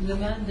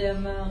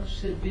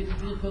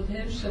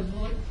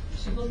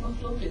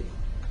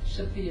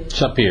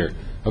 Shapir.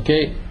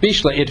 Okay?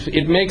 Bishla,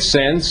 it makes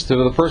sense to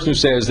the person who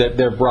says that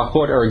their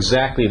brachot are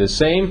exactly the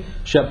same.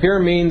 Shapir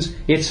means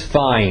it's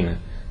fine.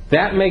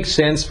 That makes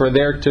sense for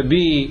there to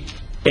be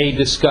a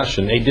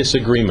discussion, a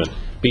disagreement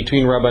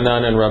between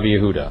Rabbanan and Rabbi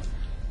Yehuda.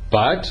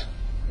 But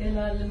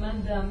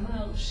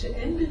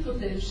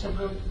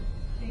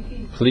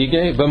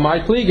plige, but my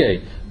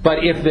plige.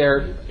 But if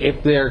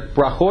their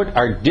brachot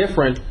are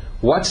different,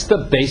 what's the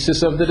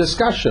basis of the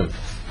discussion?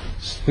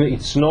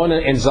 Snon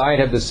and Zayed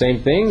have the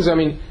same things.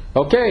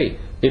 Okay.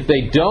 If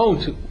they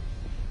don't,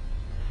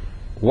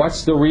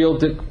 what's the real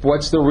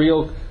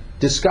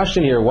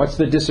discussion here? What's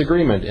the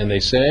disagreement? And they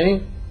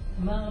say,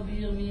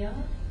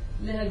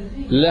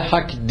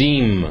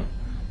 lehakdim,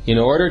 in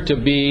order to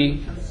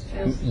be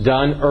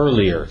done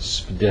earlier.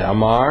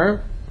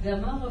 Amar.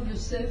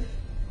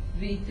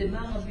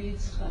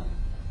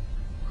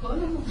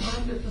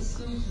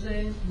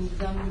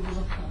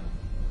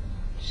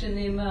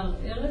 שנאמר,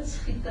 ארץ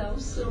חיטה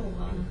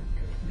ושעורה,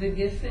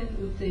 וגפן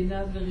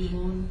ותאנה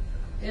ורימון,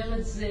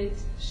 ארץ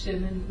זית,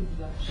 שמן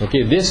ודבש.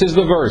 Okay, this is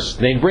the verse.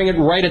 They bring it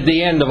right at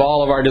the end of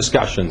all of our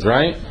discussions,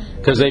 right?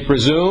 Because they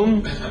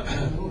presume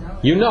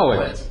you know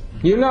it.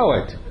 You know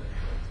it.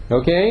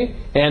 Okay?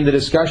 And the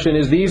discussion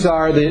is, these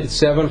are the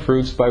 7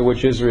 fruits by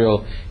which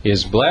Israel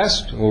is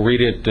blessed. We'll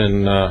read it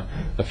in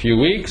a few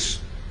weeks.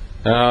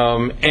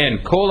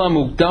 And kola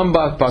mukdam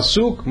ba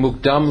pasuk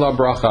mukdam la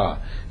bracha.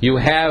 You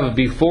have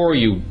before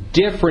you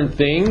different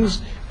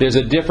things. There's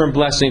a different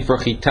blessing for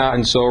chita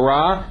and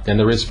sorah than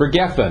there is for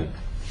gefen.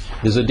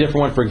 There's a different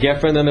one for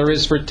gefen than there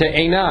is for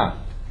te'ena.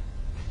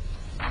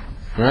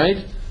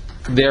 Right?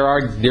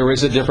 There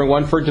is a different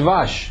one for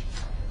dvash.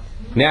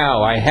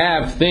 Now, I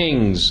have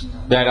things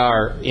that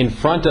are in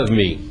front of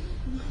me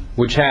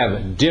which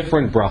have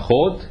different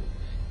brachot,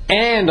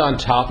 and on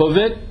top of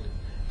it,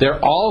 they're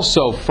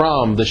also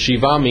from the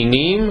Shiva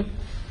Minim.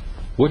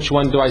 Which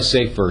one do I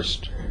say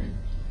first?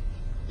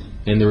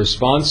 And the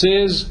response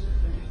is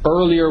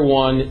earlier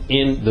one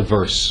in the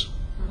verse.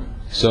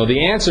 So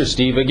the answer,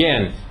 Steve,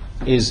 again,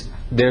 is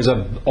there's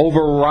an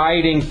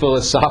overriding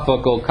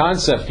philosophical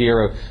concept here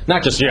of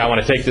not just, I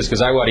want to take this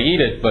because I want to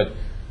eat it, but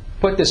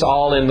put this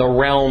all in the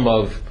realm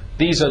of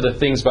these are the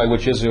things by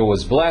which Israel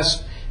was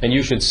blessed, and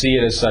you should see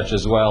it as such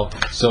as well,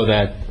 so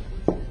that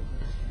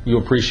you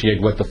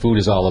appreciate what the food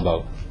is all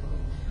about.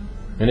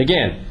 And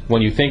again,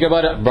 when you think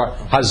about it,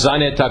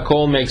 Hazanet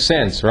Hakol makes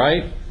sense,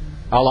 right?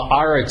 Al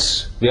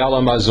Haaretz, the Al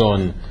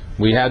Hamazon.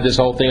 We had this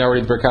whole thing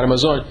already, Birkat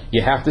Hamazon.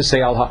 You have to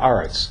say Al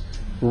Haaretz.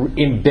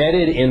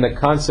 Embedded in the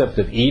concept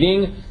of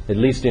eating, at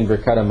least in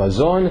Birkat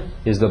Hamazon,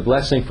 is the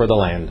blessing for the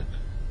land.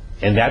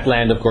 And that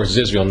land, of course, is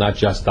Israel, not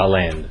just the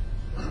land.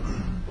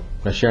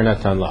 Asher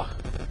Natan Lach.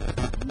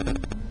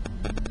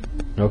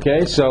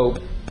 Okay, so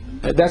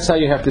that's how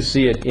you have to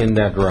see it in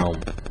that realm.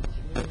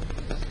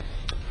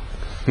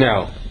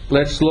 Now,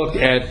 let's look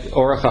at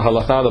Orach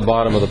HaHalacha, the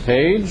bottom of the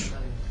page.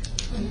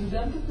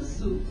 גם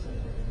בפסוק,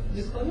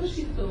 בכל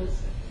השיטות,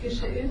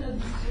 כשאין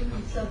עדיפות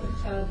מצד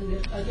אחד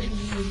לאחד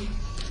המינים,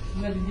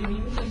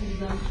 מקדימים את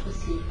המוקדם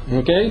בפסוק.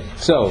 Okay,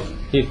 so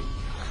if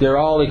they're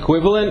all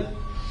equivalent,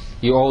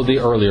 you hold the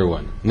earlier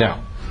one.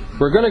 Now,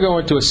 we're going to go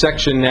into a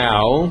section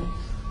now,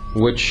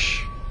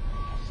 which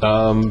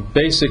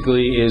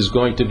basically is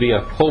going to be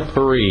a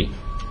potpourri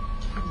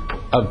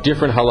of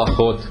different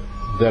halachot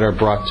that are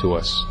brought to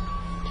us.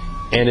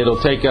 And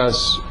it'll take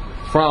us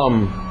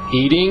from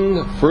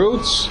eating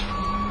fruits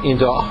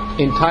into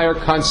entire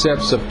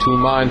concepts of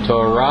Tumah and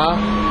Torah,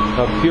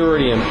 of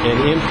purity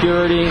and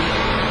impurity,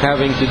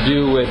 having to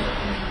do with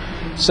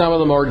some of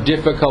the more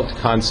difficult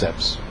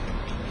concepts.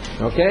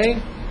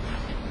 Okay?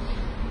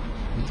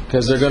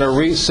 Because they're going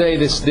to say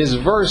this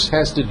verse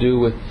has to do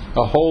with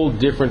a whole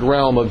different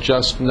realm of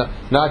just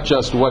not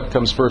just what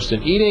comes first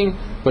in eating,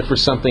 but for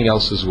something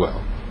else as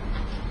well.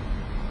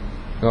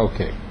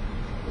 Okay.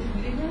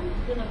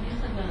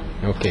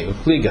 Okay,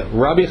 Ufliga.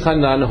 Rabbi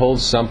Hanan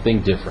holds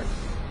something different.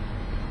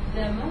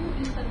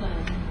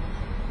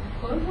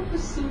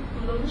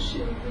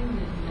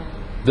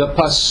 The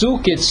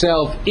pasuk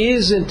itself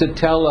isn't to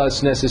tell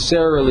us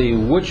necessarily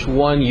which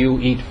one you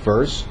eat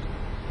first.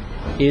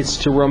 It's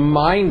to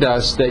remind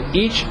us that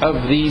each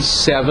of these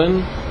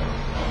 7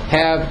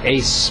 have a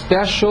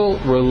special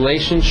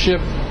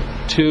relationship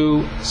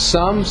to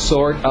some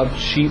sort of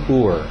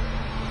shi'ur,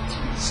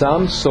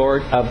 some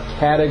sort of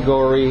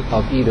category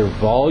of either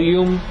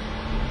volume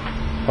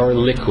or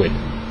liquid.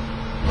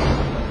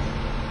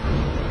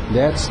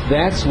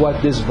 That's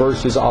what this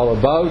verse is all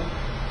about,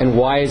 and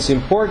why it's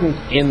important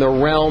in the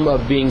realm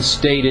of being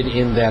stated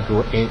in that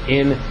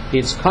in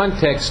its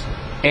context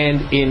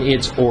and in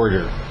its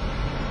order.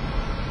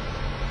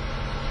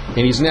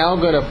 And he's now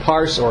going to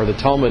parse, or the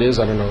Talmud is,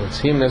 I don't know if it's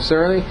him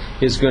necessarily,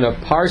 is going to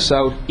parse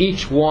out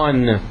each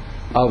one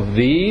of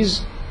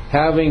these,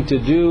 having to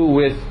do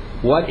with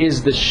what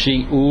is the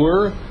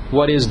shi'ur,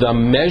 what is the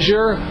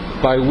measure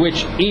by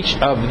which each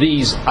of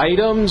these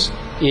items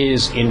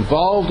is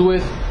involved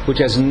with, which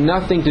has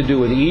nothing to do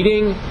with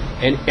eating,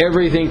 and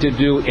everything to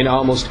do, in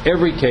almost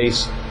every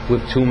case,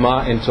 with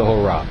Tumah and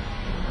Tahorah.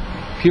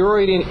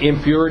 Purity and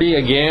impurity,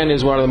 again,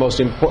 is one of the most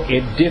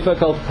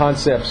difficult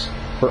concepts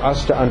for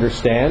us to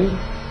understand.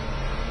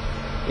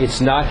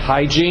 It's not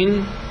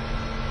hygiene,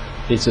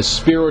 it's a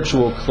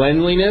spiritual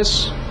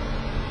cleanliness,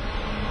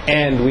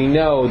 and we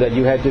know that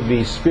you had to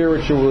be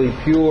spiritually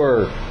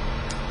pure,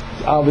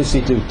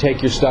 obviously to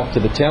take your stuff to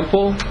the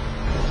temple,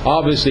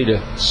 obviously to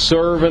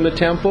serve in the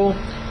temple,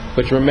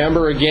 but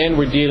remember again,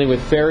 we're dealing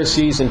with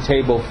Pharisees and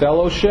table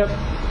fellowship,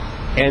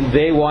 and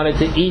they wanted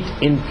to eat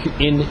in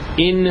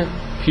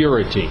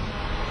purity.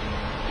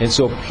 And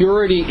so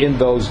purity in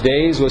those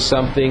days was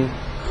something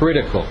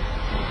critical.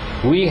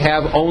 We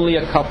have only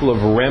a couple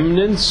of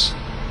remnants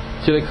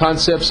to the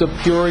concepts of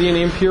purity and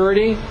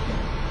impurity.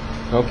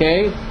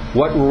 Okay?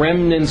 What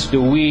remnants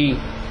do we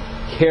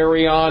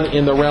carry on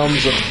in the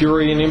realms of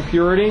purity and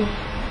impurity?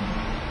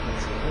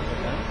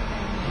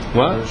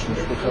 What?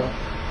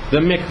 The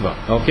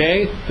mikvah.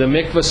 Okay? The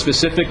mikvah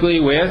specifically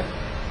with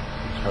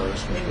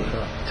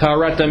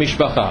Taharat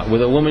HaMishpacha,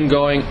 with a woman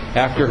going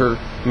after her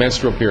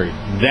menstrual period.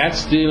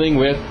 That's dealing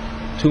with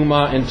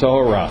Tumah and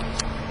Tahorah.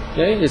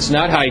 Okay? It's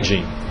not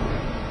hygiene.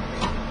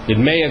 It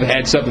may have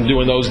had something to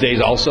do in those days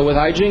also with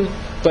hygiene,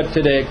 but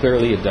today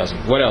clearly it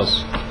doesn't. What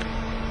else?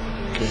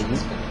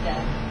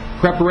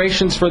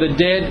 Preparations for the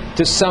dead,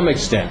 to some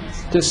extent.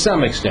 To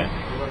some extent.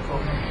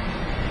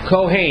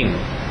 Kohen.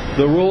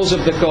 The rules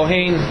of the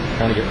Kohen,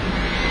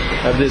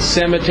 of the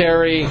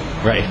cemetery.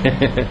 Right.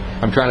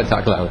 I'm trying to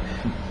talk loud.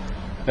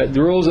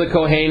 The rules of the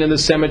Kohen in the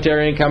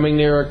cemetery and coming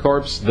near a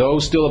corpse,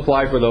 those still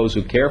apply for those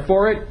who care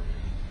for it.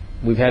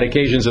 We've had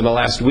occasions in the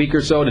last week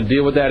or so to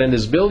deal with that in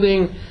this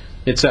building,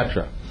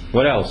 etc.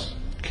 What else?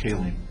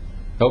 Kalim.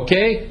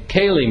 Okay,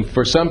 kalim.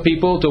 For some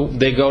people,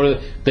 they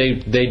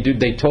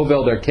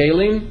tovel their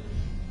kalim.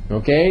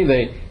 Okay,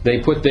 they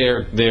put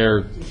their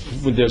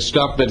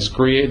stuff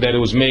that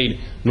was made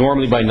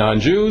normally by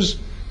non-Jews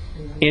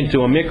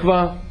into a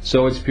mikvah,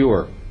 so it's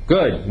pure.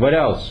 Good. What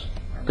else?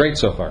 Great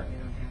so far.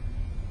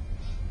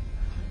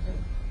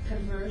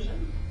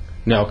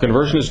 No,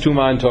 conversion is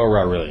Tuma and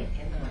Torah, really.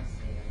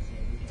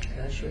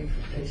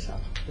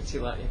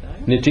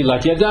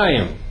 Nitilat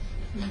Yadayim.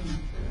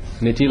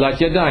 Nitilat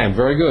Yadayim,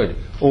 very good.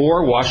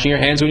 Or washing your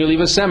hands when you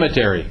leave a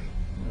cemetery.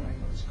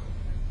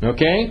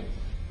 Okay?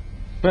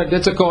 But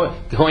that's the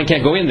Kohen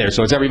can't go in there,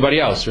 so it's everybody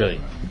else,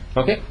 really.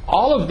 Okay?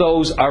 All of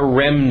those are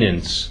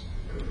remnants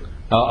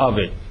of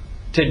it.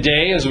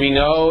 Today, as we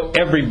know,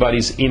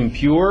 everybody's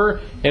impure,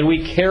 and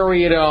we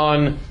carry it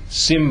on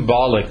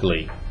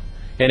symbolically.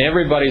 And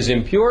everybody's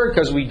impure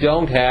because we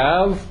don't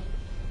have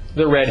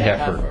the red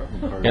heifer.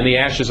 And the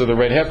ashes of the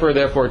red heifer,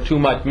 therefore,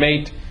 Tumat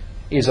Meit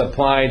is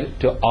applied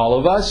to all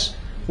of us,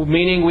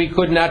 meaning we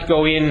could not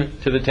go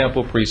into the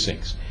temple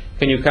precincts.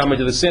 Can you come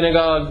into the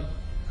synagogue?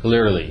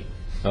 Clearly.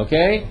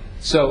 Okay?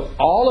 So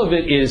all of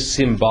it is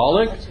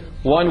symbolic.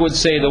 One would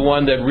say the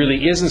one that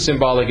really isn't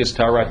symbolic is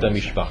Taharat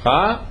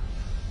HaMishpacha.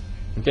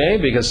 Okay?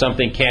 Because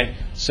something can't,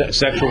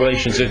 sexual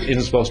relations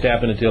isn't supposed to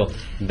happen until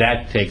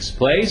that takes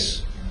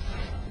place.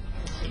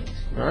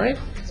 Alright?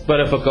 But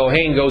if a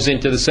Kohen goes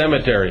into the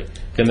cemetery,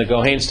 can the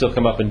Kohen still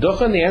come up in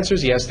Duchen? The answer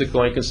is yes, the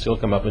Kohen can still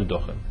come up in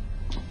Duchen.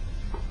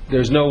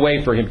 There's no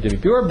way for him to be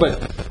pure, but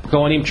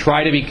Kohanim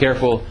try to be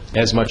careful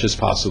as much as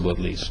possible at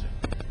least.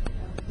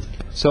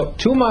 So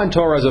Tuma and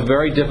Torah is a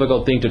very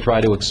difficult thing to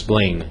try to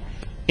explain.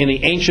 In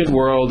the ancient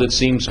world, it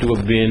seems to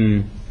have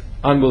been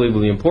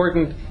unbelievably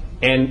important,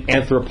 and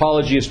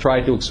anthropology has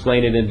tried to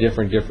explain it in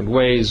different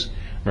ways.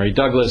 Mary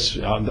Douglas,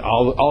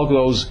 all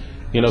those,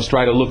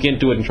 try to look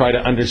into it and try to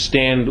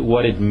understand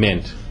what it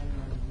meant.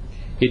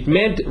 It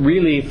meant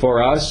really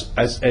for us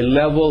as a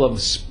level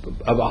of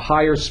a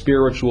higher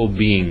spiritual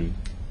being.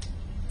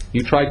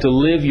 You try to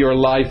live your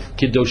life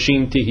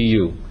kiddoshim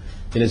tihiyu,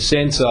 in a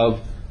sense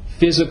of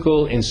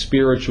physical and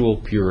spiritual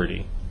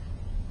purity.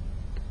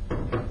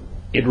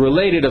 It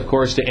related, of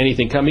course, to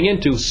anything coming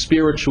into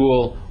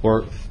spiritual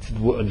or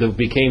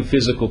became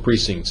physical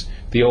precincts.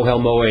 The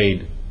Ohel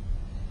Moed,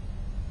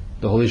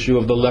 the whole issue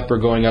of the leper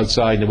going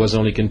outside and it wasn't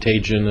only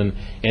contagion,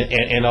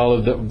 and all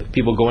of the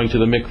people going to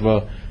the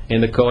mikveh,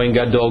 and the Kohen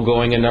Gadol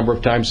going a number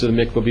of times to the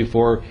mikveh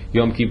before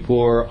Yom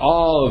Kippur,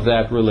 all of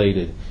that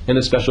related. And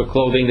the special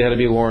clothing that had to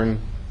be worn,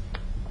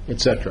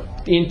 etc.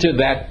 Into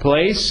that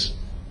place,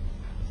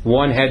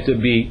 one had to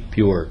be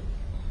pure.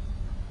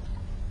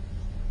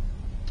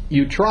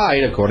 You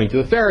tried, according to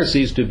the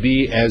Pharisees, to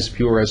be as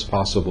pure as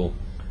possible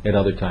at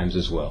other times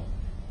as well.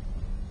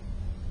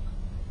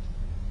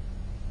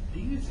 Do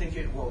you think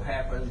it will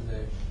happen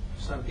that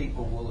some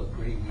people will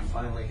agree we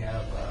finally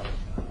have a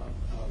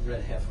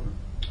red heifer?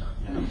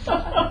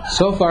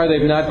 So far,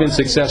 they've not been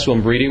successful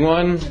in breeding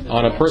one.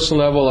 On a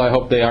personal level, I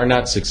hope they are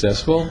not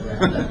successful,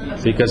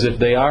 because if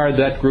they are,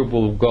 that group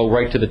will go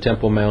right to the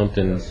Temple Mount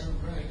and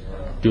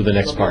do the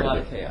next part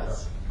of it.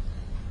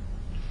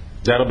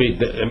 That'll be.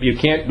 You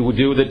can't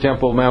do the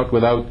Temple Mount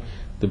without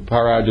the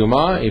Parah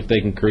Adumah. If they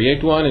can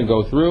create one and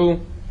go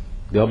through,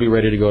 they'll be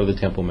ready to go to the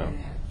Temple Mount.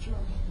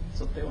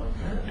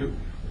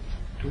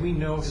 Do we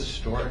know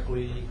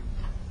historically,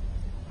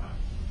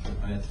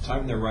 at the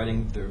time they're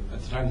writing,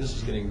 at the time this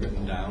is getting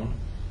written down,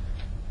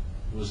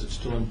 was it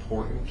still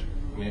important?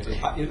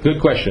 Good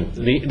question.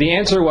 The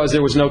answer was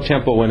there was no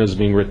temple when it was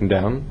being written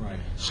down, right.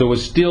 So it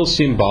was still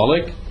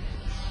symbolic.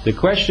 The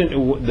question,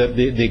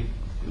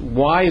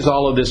 why is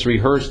all of this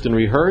rehearsed and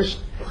rehearsed?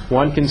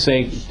 One can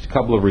say a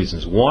couple of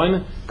reasons.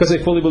 One, because they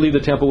fully believe the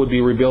temple would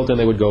be rebuilt and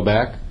they would go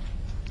back.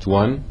 It's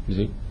one.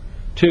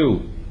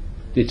 Two,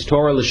 it's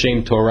Torah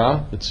l'shem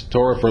Torah. It's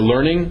Torah for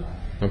learning.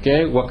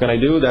 Okay, what can I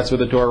do? That's what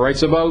the Torah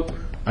writes about.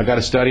 I got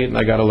to study it and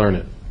I got to learn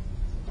it.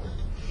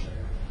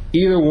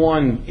 Either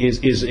one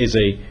is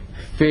a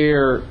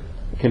fair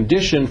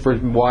condition for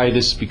why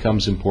this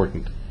becomes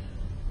important.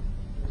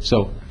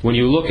 So when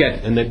you look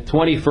at in the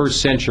 21st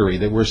century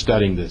that we're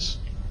studying this,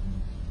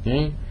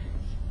 okay,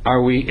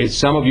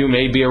 some of you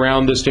may be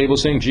around this table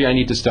saying, "Gee, I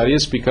need to study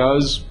this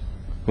because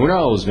who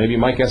knows? Maybe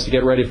Mike has to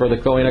get ready for the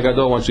Kohen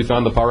Gadol once we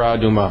found the Parah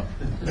Adumah."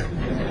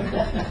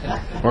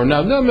 Or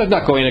no,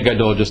 not Kohen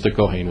Gadol, just the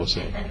Kohen, we'll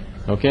say.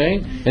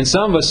 Okay? And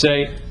some of us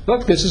say,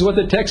 look, this is what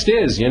the text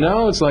is,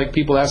 It's like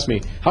people ask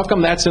me, how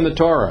come that's in the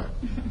Torah?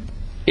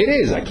 It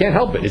is, I can't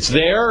help it. It's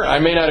there, I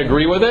may not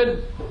agree with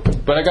it,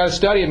 but I got to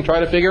study it and try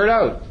to figure it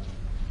out.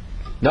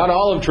 Not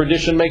all of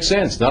tradition makes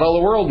sense. Not all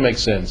the world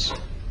makes sense.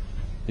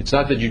 It's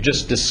not that you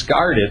just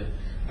discard it.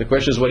 The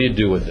question is, what do you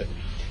do with it?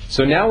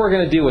 So now we're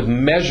going to deal with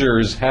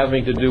measures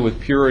having to do with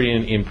purity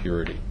and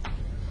impurity.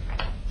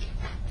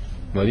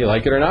 Whether you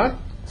like it or not,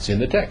 it's in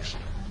the text.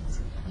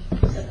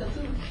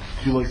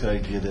 Do you like the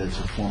idea that it's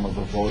a form of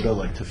avoda,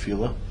 like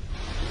tefillah?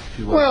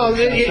 Well,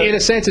 in a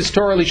sense, it's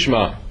Torah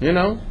Lishma,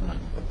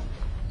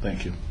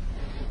 Thank you.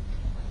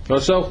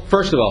 So,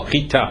 first of all,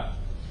 chita.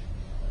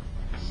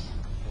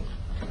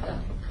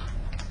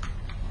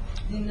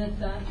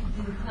 דינתן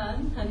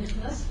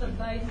הנכנס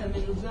לבית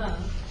המלוגה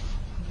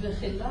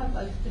וכליו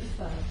על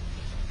כתפיו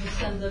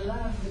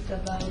וסנדליו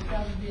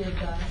וטבעותיו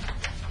בידיו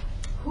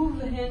הוא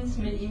והן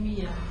צמאים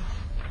מיד.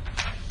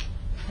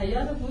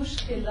 היה לבוש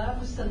כליו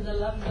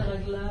וסנדליו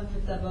ברגליו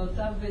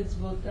וטבעותיו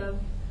ואצבעותיו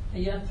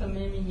היה טמא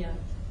מיד.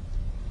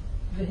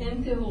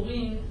 והם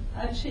טהורים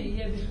עד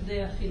שיהיה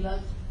בכדי אכילת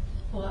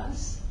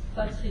פרס,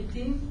 פת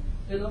חיטים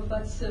ולא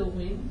פת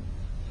שעורים,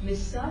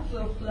 מסף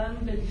ואוכלן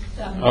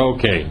בלפתן.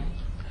 Okay.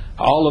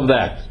 All of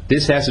that.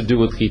 This has to do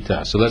with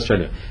chita. So let's try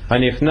to.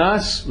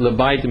 Hanichnas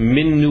lebait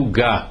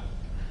minuga.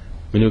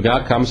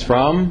 Minuga comes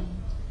from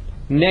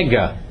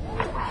nega.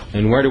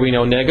 And where do we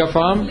know nega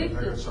from?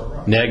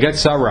 Nega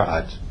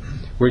tzaraat.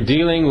 We're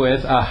dealing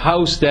with a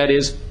house that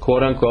is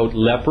quote unquote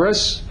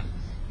leprous,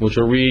 which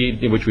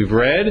we've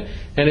read,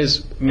 and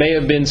may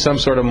have been some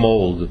sort of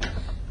mold.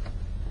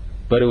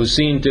 But it was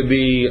seen to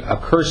be a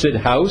cursed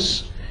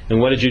house.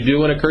 And what did you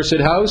do in a cursed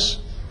house?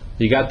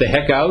 You got the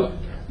heck out.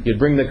 You'd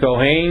bring the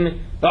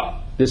Kohen.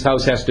 Oh, this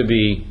house has to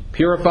be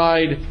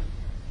purified.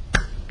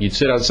 You'd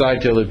sit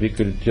outside till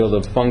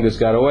the fungus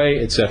got away,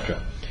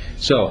 etc.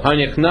 So,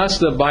 hanichnas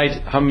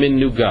lebait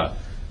haminuga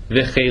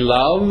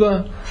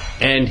v'chelav,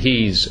 and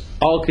he's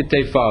al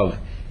ketefav.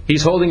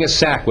 He's holding a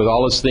sack with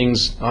all his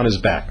things on his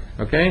back.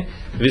 Okay,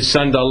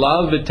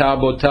 v'sandalav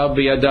v'tabotav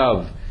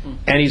b'yadav,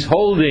 and he's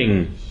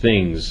holding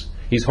things.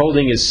 He's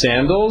holding his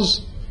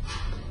sandals,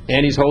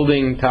 and he's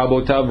holding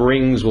tabotav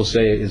rings. We'll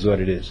say is what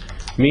it is.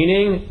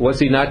 Meaning, what's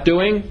he not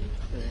doing?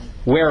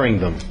 Wearing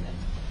them.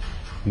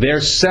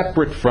 They're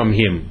separate from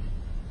him.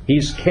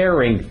 He's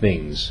carrying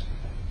things.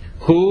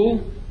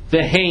 Who?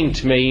 The hain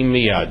tmeim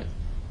miyad.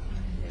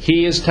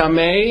 He is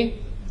tamei,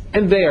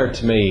 and they are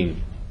tmeim.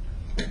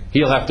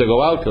 He'll have to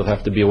go out. He'll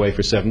have to be away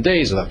for 7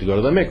 days. He'll have to go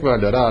to the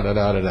mikvah. Da da da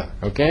da da.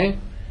 Okay.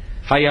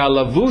 Haya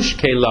lavush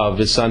kelav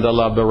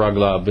v'sandalav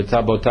beraglav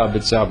v'tabotav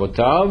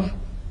v'tzabotav.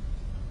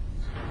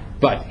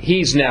 But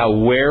he's now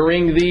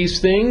wearing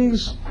these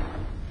things.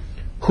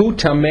 Hu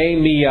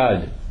tamei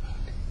miyad.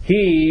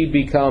 He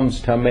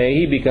becomes tamei.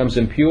 He becomes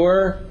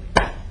impure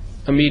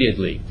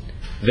immediately.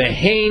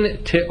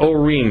 Ve'hein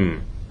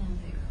te'orim.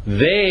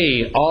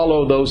 They,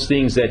 all of those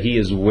things that he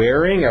is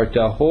wearing, are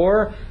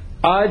tahor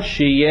ad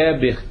sheyeh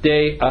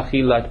bichdei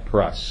achilat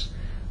pras.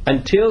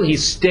 Until he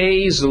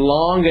stays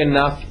long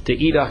enough to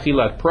eat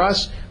achilat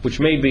pras, which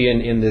may be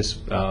in this,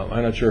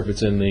 I'm not sure if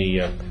it's in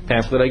the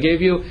pamphlet I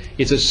gave you.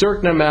 It's a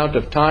certain amount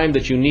of time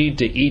that you need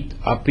to eat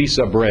a piece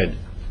of bread.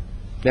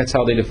 That's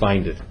how they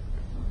defined it.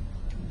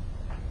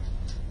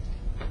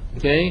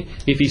 Okay?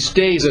 If he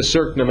stays a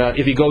certain amount,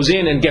 if he goes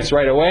in and gets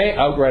right away,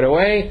 out right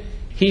away,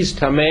 he's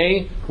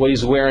tamei, what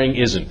he's wearing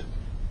isn't.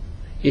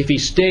 If he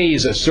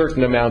stays a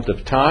certain amount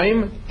of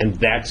time, and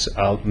that's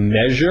a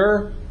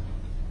measure,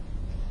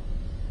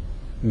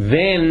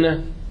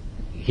 then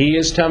he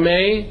is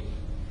tamei,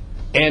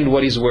 and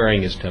what he's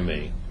wearing is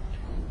tamei.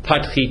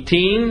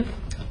 Patchitin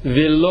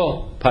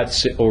velo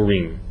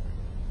patseorim.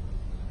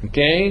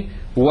 Okay?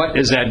 What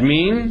does that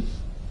mean?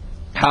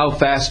 How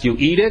fast you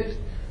eat it?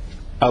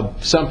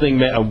 Of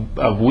something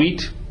of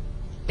wheat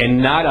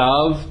and not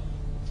of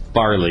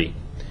barley.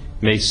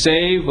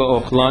 Meisei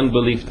v'ochlan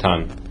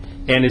beliftan.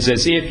 And it's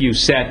as if you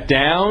sat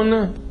down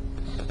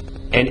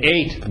and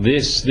ate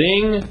this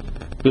thing.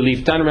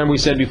 Beliftan, remember we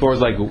said before,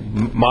 is like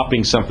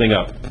mopping something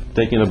up.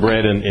 Taking the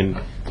bread and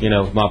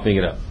mopping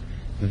it up.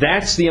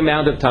 That's the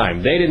amount of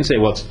time. They didn't say,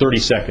 well, it's 30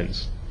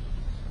 seconds.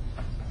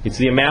 It's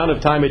the amount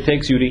of time it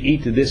takes you to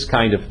eat this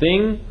kind of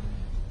thing.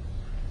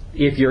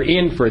 If you're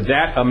in for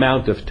that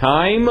amount of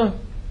time,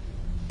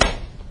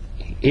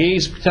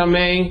 he's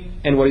tamei,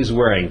 and what he's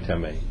wearing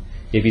tamei.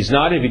 If he's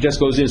not, if he just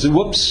goes in and says,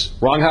 whoops,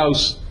 wrong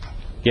house,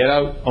 get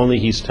out, only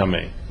he's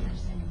tamei.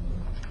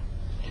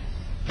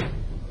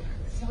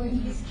 So if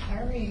he's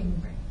carrying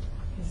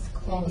his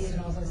clothes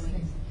and all those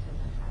things,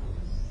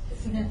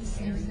 isn't that the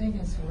same thing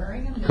as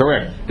wearing them?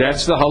 Correct.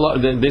 That's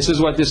this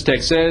is what this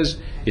text says.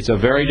 It's a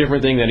very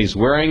different thing that he's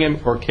wearing them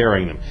or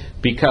carrying them.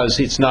 Because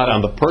it's not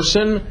on the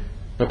person.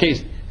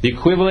 Okay, the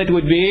equivalent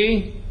would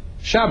be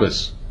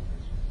Shabbos.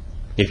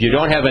 If you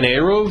don't have an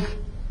Eruv,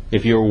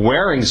 if you're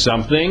wearing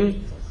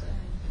something,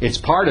 it's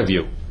part of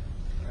you.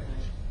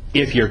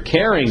 If you're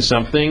carrying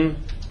something,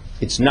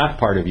 it's not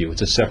part of you.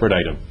 It's a separate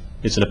item.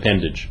 It's an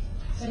appendage.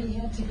 But he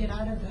had to get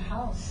out of the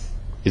house.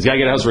 He's got to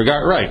get out of the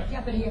house, right.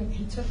 Yeah, but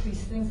he took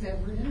these things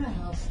that were in the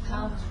house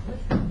out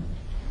with him.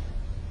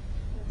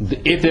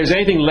 If there's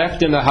anything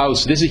left in the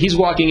house, he's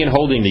walking in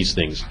holding these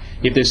things.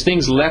 If there's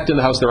things left in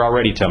the house, they're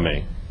already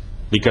tamei,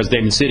 because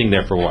they've been sitting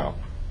there for a while.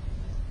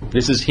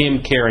 This is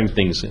him carrying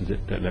things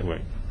that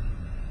way.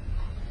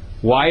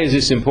 Why is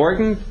this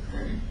important?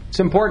 It's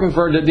important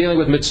for dealing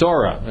with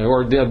mitzora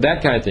or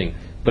that kind of thing.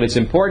 But it's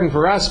important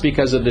for us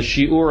because of the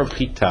shiur of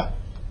chita.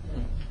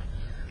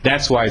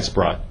 That's why it's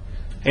brought.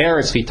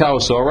 Eretz chita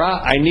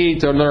usora. I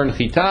need to learn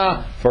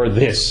chita for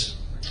this.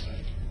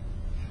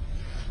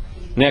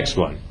 Next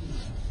one.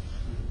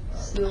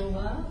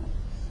 Seora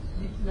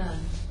litnan.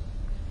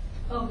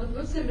 Oh, but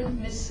what's the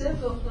meseh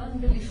v'ochlan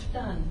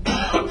beliftan?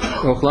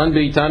 Ochlan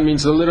b'litan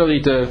means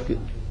literally to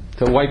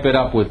wipe it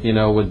up with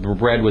with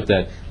bread with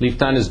that.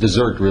 Liftan is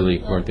dessert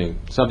really, or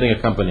something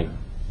accompanying.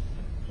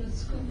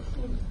 That's good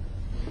food.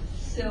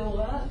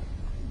 Seora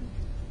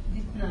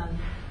litnan.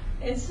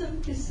 עצם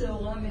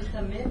כשעורה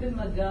מטמא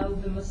במגע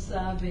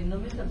ובמסע ואינו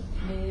מטמא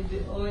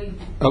באוהל.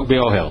 Oh,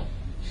 be'ohel.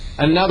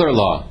 Another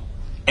law.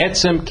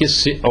 Etzem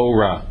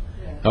kisiora.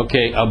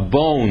 Okay, a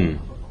bone.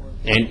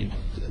 And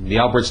the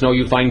Alberts know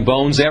you find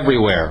bones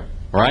everywhere,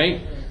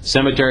 right?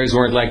 Cemeteries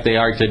weren't like they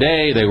are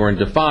today. They weren't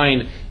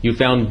defined. You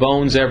found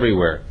bones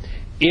everywhere.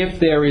 If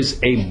there is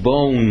a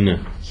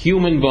bone,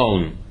 human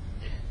bone,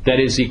 that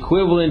is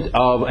equivalent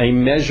of a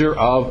measure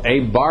of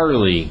a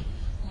barley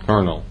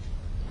kernel,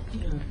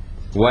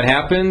 what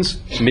happens?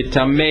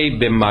 Mitamei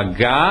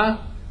b'maga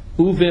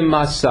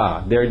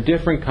uv'masa. There are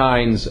different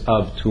kinds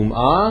of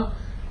tum'ah.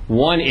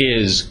 One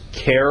is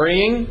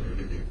carrying,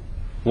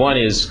 one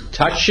is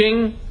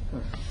touching,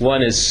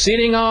 one is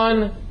sitting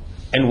on,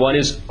 and one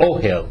is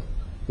ohel,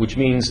 which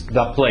means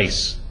the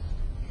place.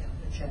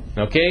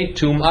 Okay?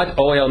 Tum'at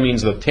ohel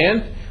means the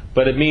tent,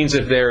 but it means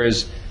if there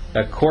is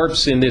a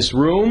corpse in this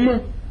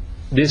room,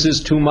 this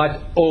is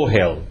tum'at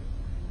ohel,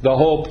 the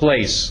whole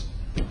place.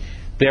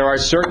 There are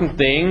certain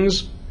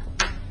things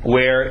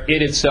where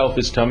it itself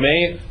is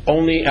tamei.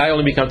 I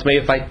only become tamei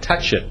if I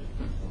touch it.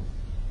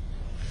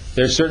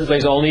 There's certain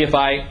things only if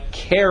I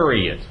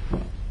carry it.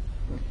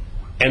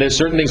 And there's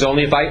certain things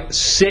only if I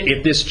sit,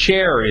 if this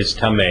chair is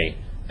tamei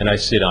and I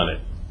sit on it.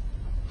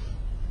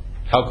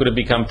 How could it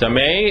become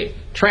tamei?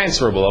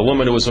 Transferable. A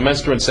woman who was a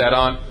menstruant sat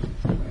on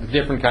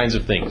different kinds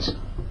of things.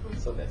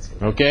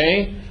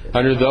 Okay?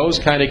 Under those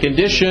kind of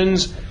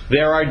conditions,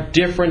 there are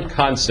different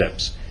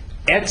concepts.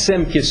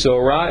 Etzem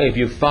kisora, if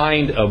you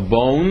find a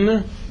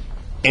bone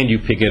and you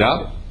pick it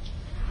up,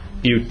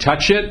 you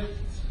touch it,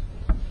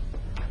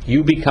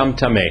 you become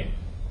tamei.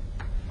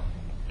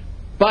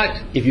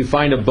 But if you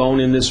find a bone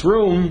in this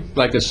room,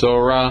 like a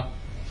sora,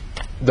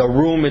 the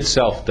room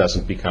itself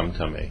doesn't become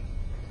tamei.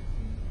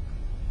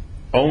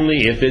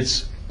 Only if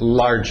it's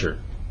larger.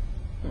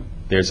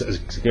 There's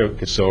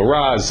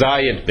sora,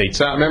 zayit,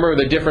 beitzah. Remember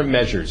the different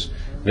measures.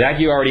 That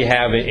you already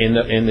have in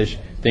the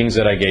things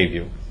that I gave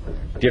you.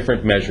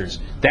 Different measures.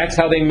 That's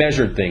how they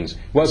measured things. It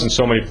wasn't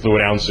so many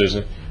fluid ounces.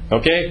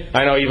 Okay?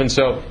 I know even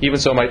so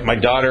my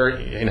daughter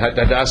and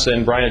Hadassah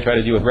and Brian try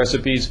to deal with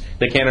recipes,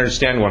 they can't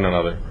understand one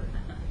another.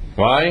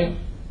 Why?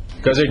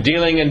 Because they're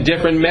dealing in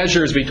different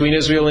measures between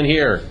Israel and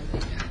here.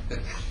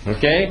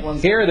 Okay?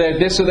 Here,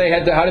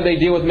 how did they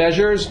deal with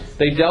measures?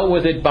 They dealt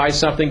with it by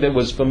something that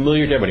was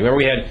familiar to everybody. Remember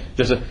we had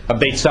just a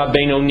beitzah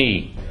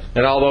benoni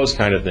and all those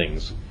kind of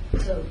things.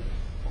 So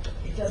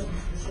it doesn't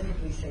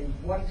specifically say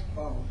what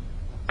bone.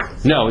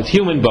 No, it's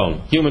human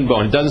bone. Human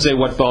bone. It doesn't say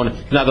what bone.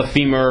 Not the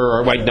femur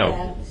or white.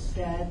 No.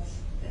 That's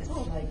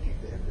like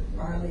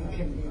barley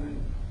can be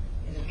in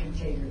a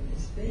container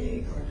this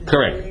big or this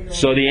Correct. big.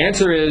 So the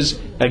answer is,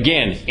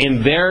 again,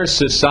 in their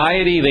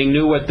society, they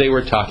knew what they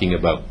were talking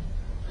about.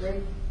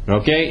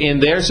 Okay? In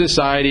their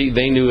society,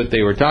 they knew what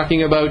they were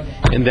talking about,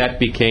 and that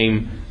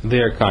became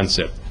their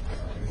concept.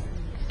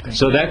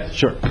 So that,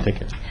 sure, take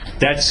care.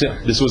 That's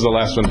it. This was the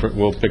last one.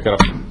 We'll pick up.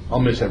 I'll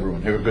miss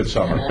everyone. Have a good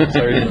summer.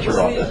 Sorry to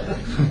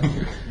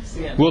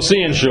interrupt. We'll see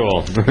you in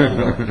shul.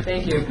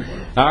 Thank you.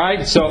 All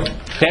right, so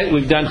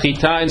we've done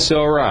Chita and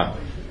Sorah.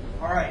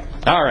 All right.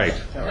 All right.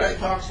 This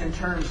talks in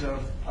terms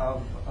of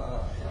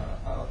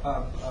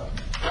a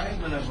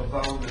fragment of a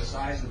bone the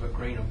size of a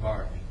grain of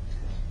barley.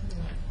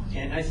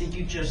 And I think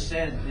you just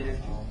said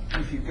that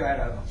if you've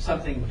got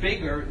something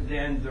bigger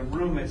than the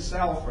room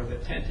itself or the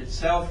tent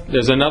itself.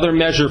 There's another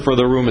measure for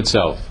the room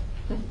itself.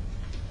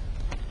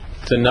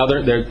 It's another.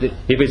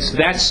 If it's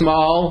that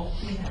small,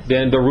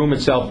 then the room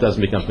itself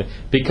doesn't become,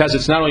 because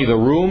it's not only the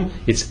room,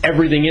 it's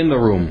everything in the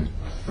room.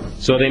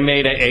 So they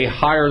made a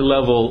higher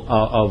level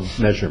of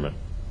measurement.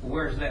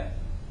 Where's that?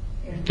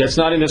 That's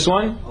not in this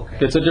one. Okay.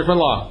 It's a different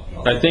law.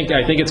 I think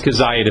it's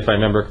kazayit, if I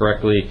remember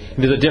correctly.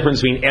 There's a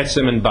difference between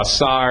etzem and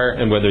basar,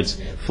 and whether it's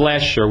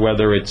flesh or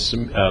whether it's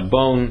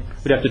bone.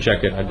 We'd have to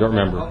check it. I don't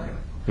remember.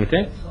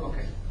 Okay.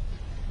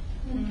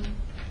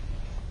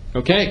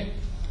 Okay.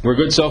 We're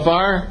good so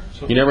far?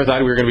 You never thought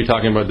we were going to be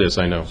talking about this,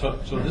 I know. So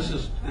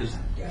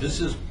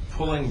this is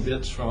pulling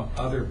bits from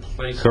other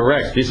places.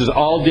 Correct. This is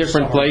all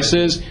different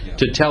places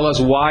to tell us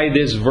why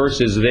this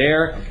verse is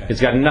there. It's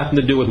got nothing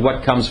to do with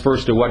what comes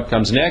first or what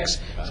comes next.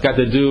 It's got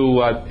to do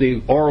what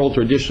the oral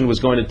tradition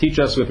was going to teach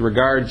us with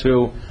regard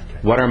to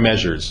what are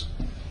measures.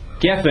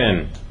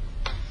 Geffen.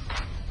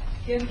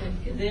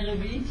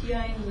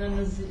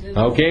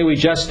 Okay, we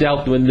just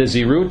dealt with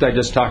Nazirut. I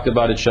just talked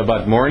about it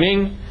Shabbat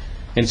morning.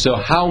 And so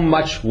how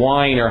much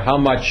wine or how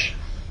much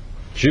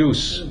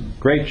juice,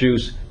 grape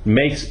juice,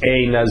 makes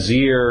a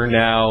Nazir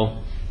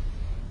now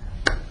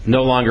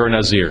no longer a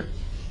Nazir?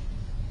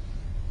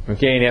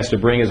 Okay, and he has to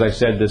bring, as I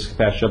said, this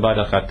past Shabbat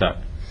a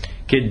chatat.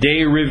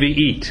 Kedei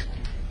rivi'it,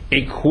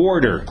 a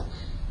quarter.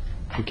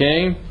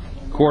 Okay?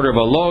 Quarter of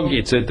a log.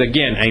 It's,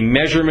 again, a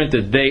measurement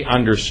that they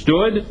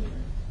understood.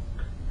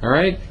 All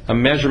right? A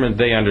measurement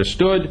they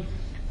understood.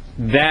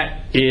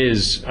 That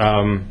is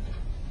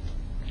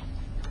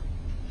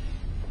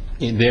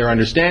their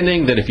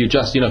understanding that if you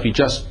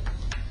just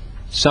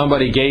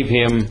somebody gave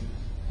him,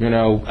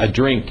 a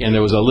drink and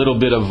there was a little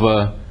bit of,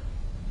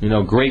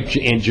 grape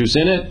juice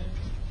in it,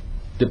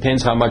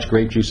 depends how much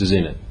grape juice is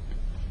in it,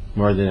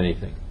 more than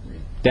anything.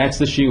 That's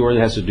the shiur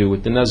that has to do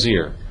with the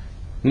Nazir.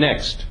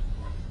 Next.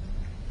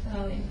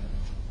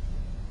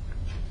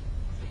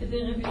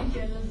 רביעי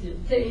כן נזיר.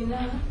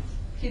 טעינה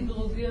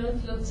כגרוגרת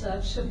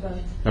להוצאת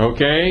שבת.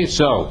 Okay,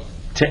 so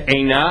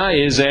te'ena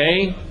is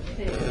a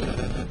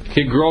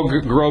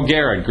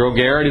grogeret.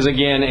 Grogeret is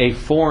again a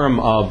form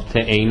of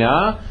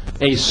te'ena,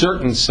 a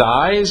certain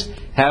size,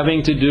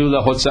 having to do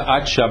the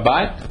hotza'at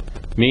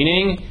Shabbat,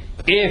 meaning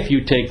if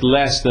you take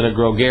less than a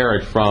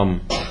grogeret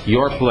from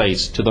your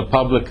place to the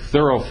public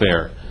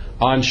thoroughfare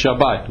on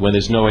Shabbat when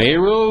there's no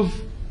Eruv,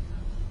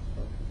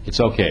 it's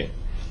okay.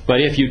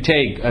 But if you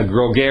take a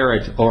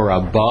grogeret or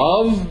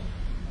above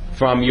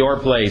from your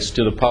place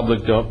to the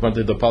public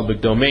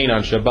domain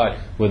on Shabbat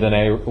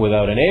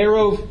without an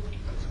Eruv,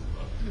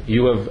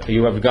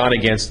 you have gone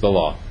against the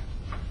law.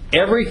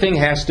 Everything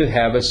has to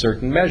have a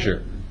certain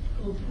measure.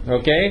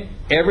 Okay?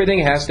 Everything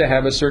has to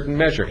have a certain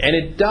measure. And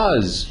it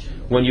does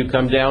when you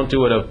come down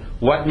to it of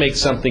what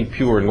makes something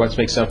pure and what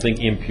makes something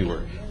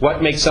impure.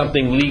 What makes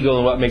something legal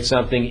and what makes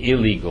something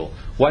illegal.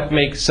 What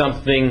makes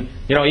something,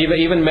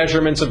 even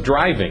measurements of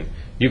driving.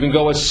 You can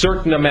go a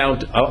certain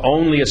amount,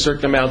 only a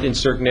certain amount in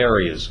certain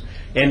areas.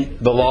 And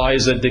the law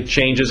is that it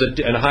changes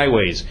on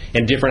highways.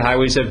 And different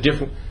highways have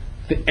different...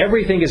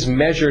 Everything is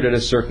measured at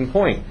a certain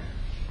point.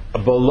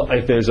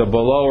 If there's a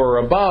below or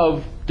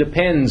above,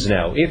 depends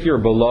now. If you're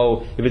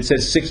below, if it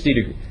says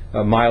 60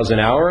 miles an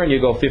hour and you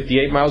go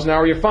 58 miles an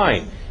hour, you're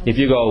fine. If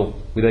you go,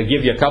 they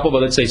give you a couple,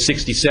 but let's say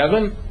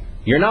 67,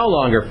 you're no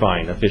longer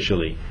fine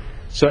officially.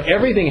 So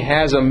everything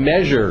has a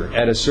measure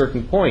at a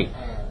certain point.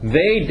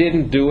 They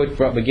didn't do it,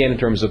 again, in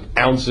terms of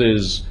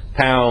ounces,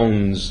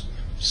 pounds,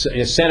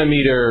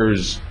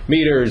 centimeters,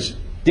 meters.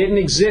 Didn't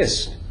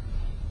exist.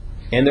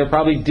 And there are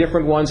probably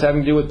different ones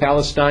having to do with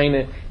Palestine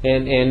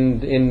and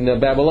in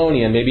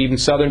Babylonia, and maybe even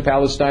southern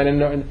Palestine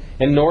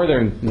and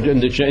northern,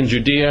 in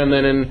Judea, and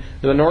then in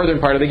the northern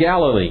part of the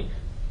Galilee.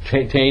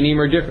 Tainim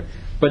are different.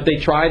 But they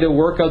tried to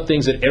work out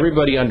things that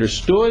everybody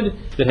understood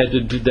that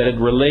had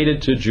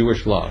related to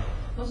Jewish law.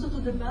 Also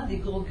to the body,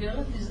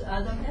 grogeret is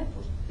Adam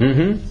apple.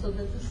 Mm-hmm. So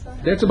that's the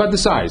size. That's about the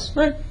size.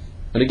 Right.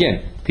 And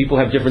again, people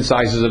have different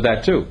sizes of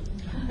that too.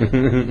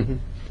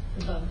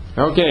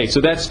 Okay,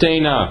 so that's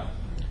Teina.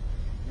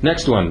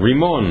 Next one,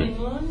 Rimon.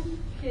 רימון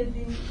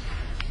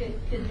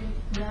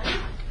כדתנאי,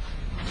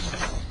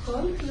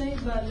 כל כלי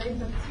בעלי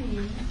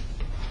בתים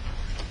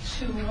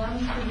שיעורם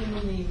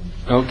כרימונים.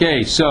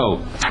 Okay,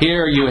 so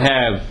here you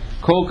have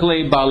Kol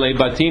klei balei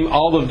batim,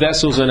 all the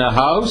vessels in a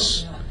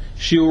house,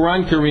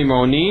 shiuran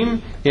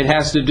kerimonim. It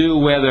has to do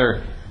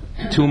whether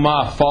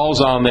tumah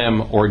falls on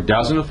them or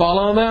doesn't fall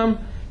on them.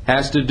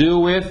 Has to do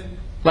with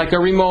like a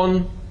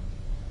rimon.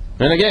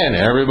 And again,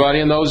 everybody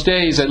in those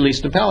days, at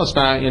least in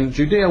Palestine, in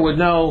Judea, would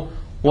know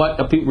what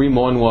a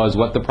rimon was,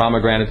 what the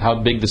pomegranate, how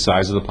big the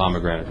size of the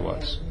pomegranate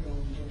was.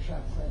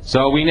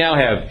 So we now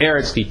have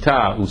Eretz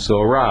Chita,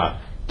 Usora,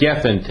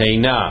 Geffen,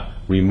 Teina,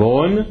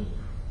 Rimon.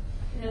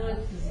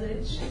 ארץ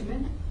זית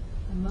שמן,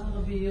 אמר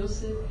רבי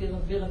יוסף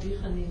כרבי רבי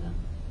חנינא.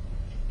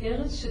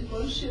 ארץ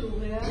שכל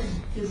שיעוריה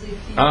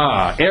כזיתים.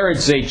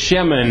 Eretz Zeit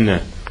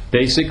Shemen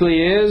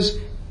basically is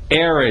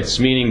Eretz,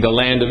 meaning the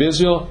land of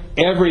Israel.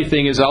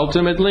 Everything is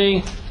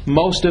ultimately,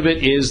 most of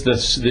it is the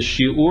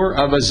shiur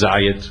of a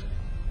zayit.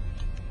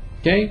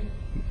 Okay?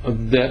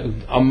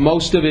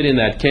 Most of it in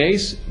that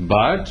case,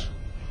 but...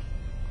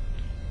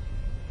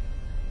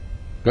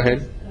 Go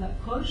ahead.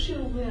 כל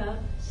שיעוריה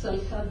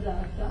סלקה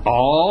דעתה.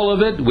 All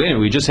of it,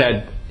 we just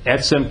had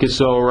etzem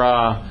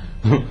kisora,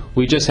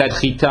 we just had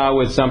chita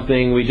with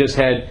something, we just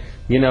had,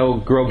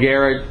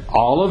 grogeret,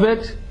 all of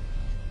it.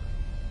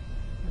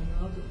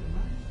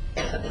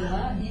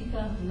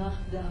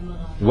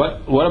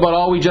 What about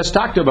all we just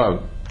talked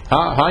about?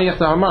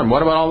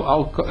 What about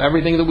all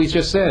everything that we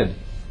just said?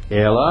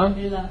 Ela?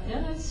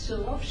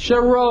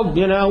 Sharov,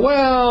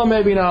 well,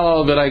 maybe not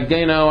all of it.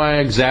 I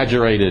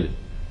exaggerated.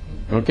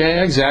 Okay,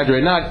 I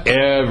exaggerate. Not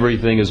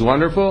everything is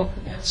wonderful.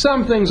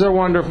 Some things are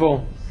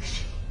wonderful.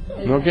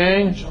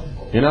 Okay?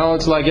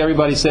 It's like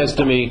everybody says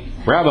to me,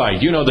 Rabbi,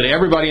 do you know that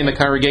everybody in the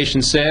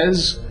congregation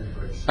says?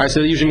 I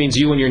said, it usually means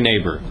you and your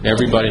neighbor.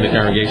 Everybody in the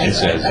congregation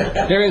says.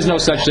 There is no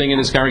such thing in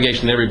this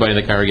congregation that everybody in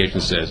the congregation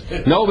says.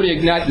 There's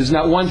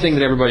not one thing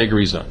that everybody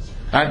agrees on.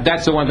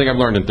 That's the one thing I've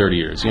learned in 30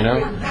 years,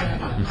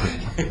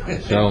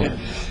 So,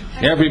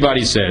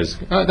 everybody says.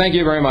 Oh, thank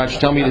you very much.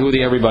 Tell me who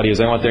the everybody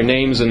is. I want their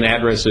names and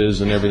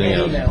addresses and everything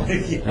else.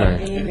 All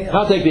right.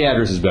 I'll take the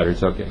addresses better.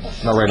 It's okay.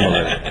 I'll write them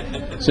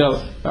later.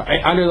 So,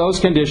 under those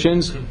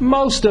conditions,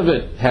 most of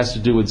it has to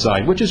do with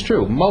Zayit, which is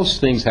true. Most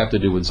things have to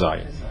do with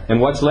Zayit. And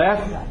what's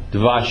left?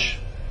 Dvash.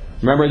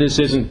 Remember, this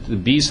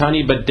isn't bees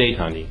honey, but date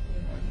honey.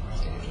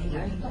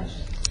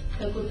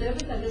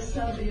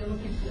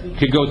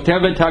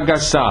 Kegotevet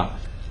hagasa.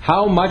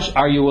 How much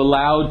are you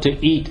allowed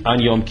to eat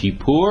on Yom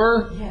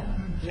Kippur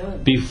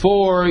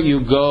before you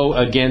go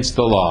against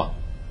the law?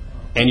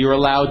 And you're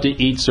allowed to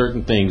eat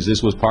certain things.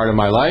 This was part of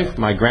my life.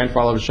 My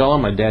grandfather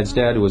Shalom, my dad's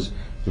dad, was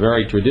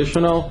very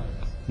traditional,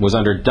 was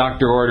under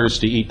doctor orders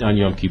to eat on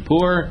Yom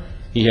Kippur.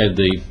 He had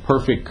the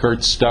perfect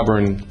Kurtz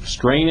stubborn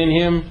strain in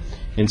him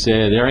and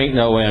said, there ain't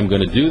no way I'm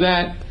going to do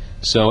that.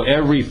 So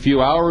every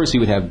few hours he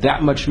would have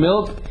that much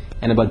milk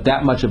and about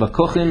that much of a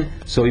kuchen,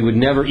 so he would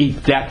never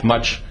eat that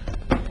much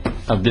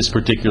of this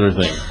particular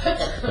thing.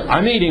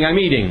 I'm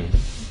eating.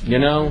 You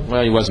know,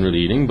 well, he wasn't really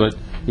eating, but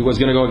he was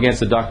going to go against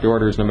the doctor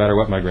orders no matter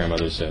what my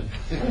grandmother said.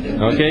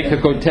 Okay,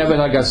 kakotevet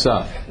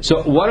hagasa.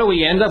 So what do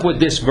we end up with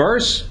this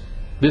verse?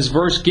 This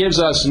verse gives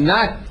us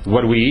not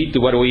what do we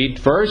eat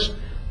first?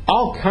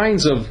 All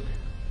kinds of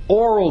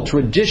oral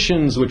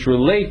traditions which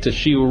relate to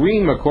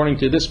shiurim according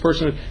to this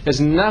person. It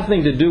has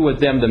nothing to do with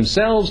them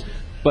themselves,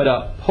 but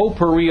a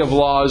potpourri of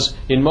laws,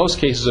 in most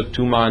cases of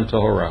Tumah and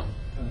Tohara.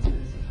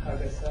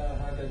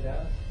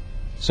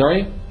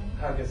 Sorry?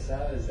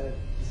 Hagasa, is that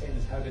the same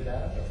as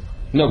Haggadah?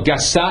 No,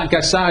 gasa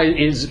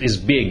is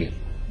big.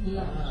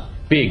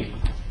 Big.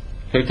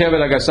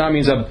 Kotevet hagasa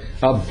means a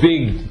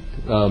big.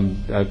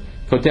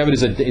 Kotevet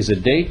is a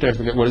date. I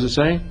forget, what does it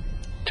say?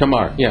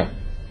 Tamar, yeah.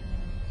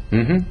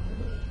 And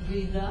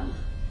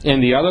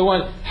the other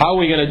one, how are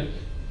we going to...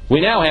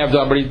 We now have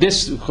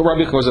this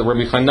Rabbi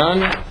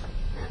Hanan.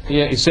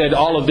 Yeah, he said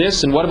all of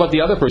this, and what about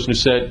the other person who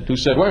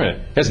said, wait a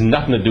minute, it has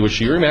nothing to do with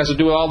shiurim, it has to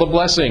do with all the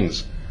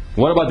blessings.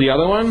 What about the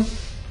other one?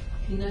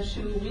 And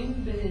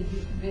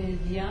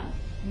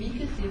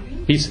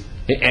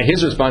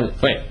his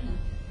response, wait,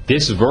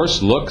 this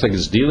verse looks like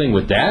it's dealing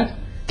with that?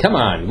 Come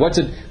on, what's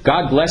it?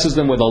 God blesses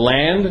them with a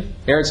land,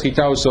 Eretz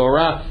Kitau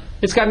Sorah.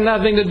 It's got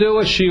nothing to do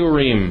with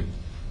shiurim.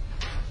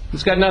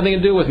 It's got nothing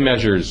to do with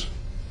measures.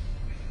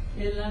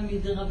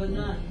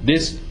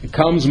 This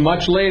comes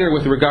much later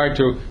with regard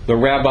to the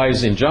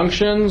rabbi's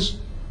injunctions.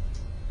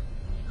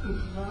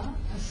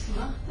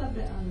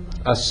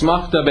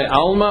 Asmachta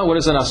be'alma. What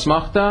is an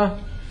asmachta?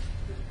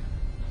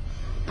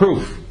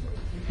 Proof.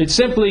 It's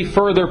simply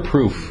further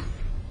proof.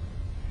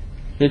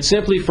 It's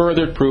simply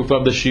further proof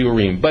of the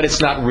shiurim. But it's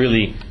not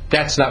really,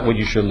 that's not what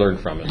you should learn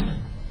from it.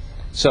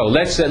 So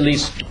let's at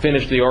least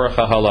finish the Orach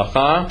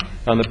HaHalacha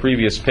on the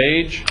previous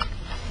page.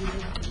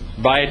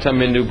 Bayit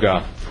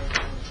HaMenuga.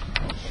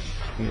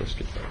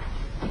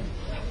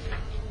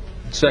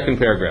 Second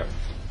paragraph.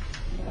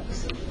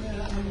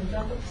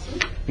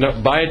 No,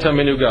 Bayit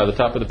HaMenuga, the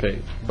top of the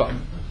page.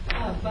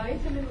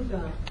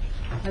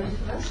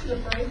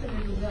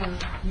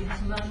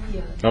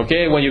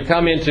 Okay, when you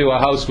come into a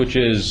house which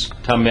is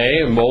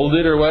tameh,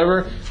 molded or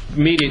whatever,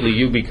 immediately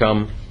you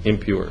become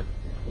impure.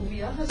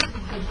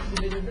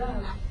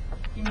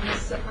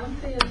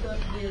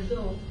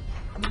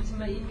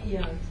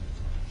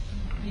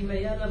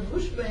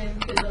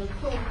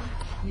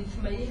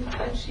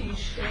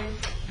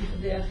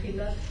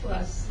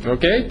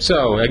 Okay,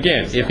 so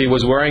again, if he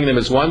was wearing them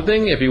as one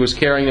thing, if he was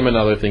carrying them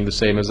another thing, the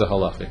same as the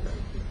halachic.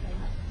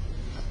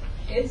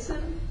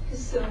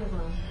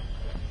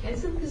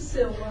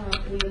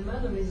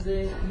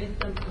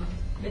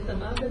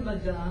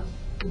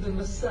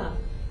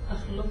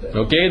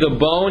 Okay, the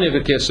bone of a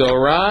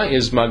kesora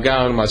is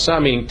maga and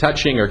masa, meaning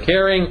touching or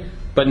carrying,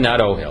 but not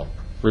ohel.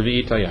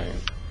 Revi'it hayayin.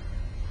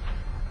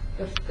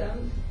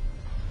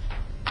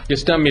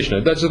 Yistam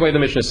Mishnah. That's the way the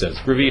Mishnah says.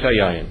 Revi'it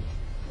hayayin.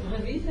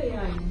 Revi'it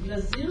hayayin.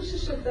 Lazir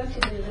sheshata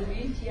k'nei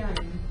revi'it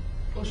yayin.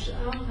 O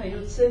sh'ar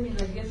hayotze min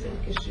hagefel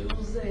k'shiur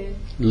zeh.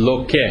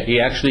 Loke. He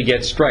actually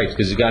gets stripes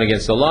because he's gone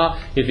against the law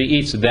if he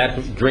eats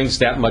that, drinks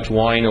that much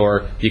wine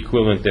or the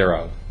equivalent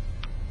thereof.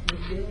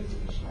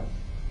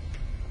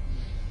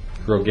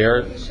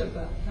 Grogeret.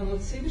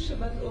 המוציא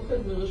בשבת אוכל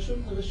מרשות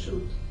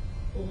לרשות.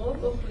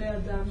 ורוב אוכלי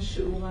אדם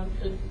שיעורם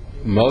כרבי.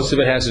 Most of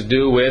it has to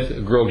do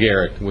with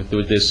grogeret, with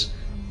this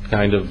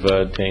kind of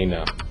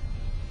taina.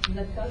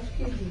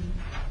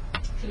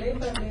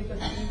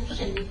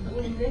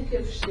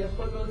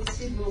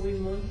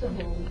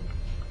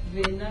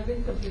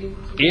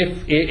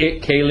 If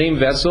kelim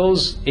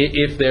vessels,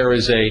 if there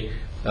is a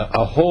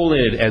hole in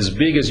it as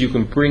big as you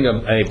can bring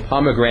a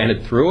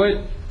pomegranate through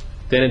it,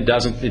 then it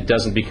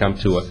doesn't become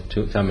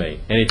tamei.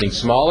 Anything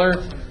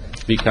smaller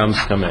becomes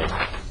tamei.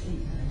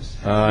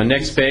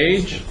 Next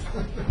page.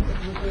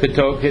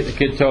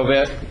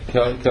 Ketovet,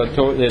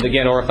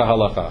 again, Orach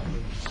HaHalacha.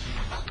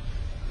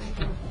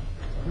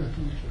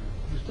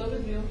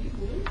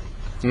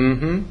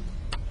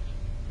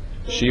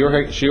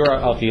 Shiur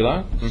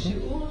al-Chila.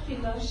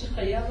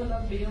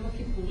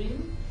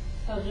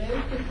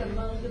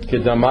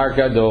 Kedamar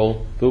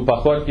gadol,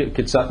 v'upachot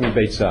ketzat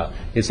mibeitza.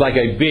 It's like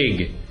a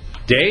big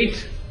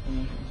date,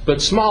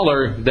 but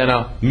smaller than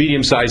a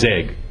medium-sized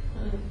egg.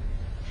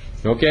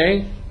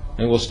 Okay?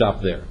 And we'll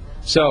stop there.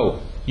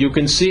 So, you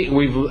can see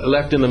we've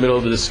left in the middle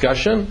of the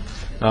discussion.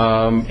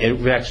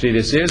 Actually,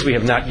 we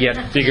have not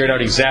yet figured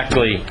out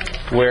exactly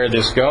where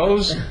this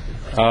goes.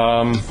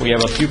 We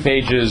have a few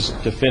pages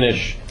to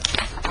finish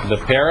the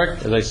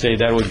parak. As I say,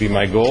 that would be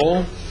my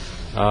goal.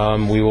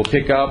 We will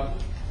pick up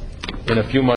in a few months.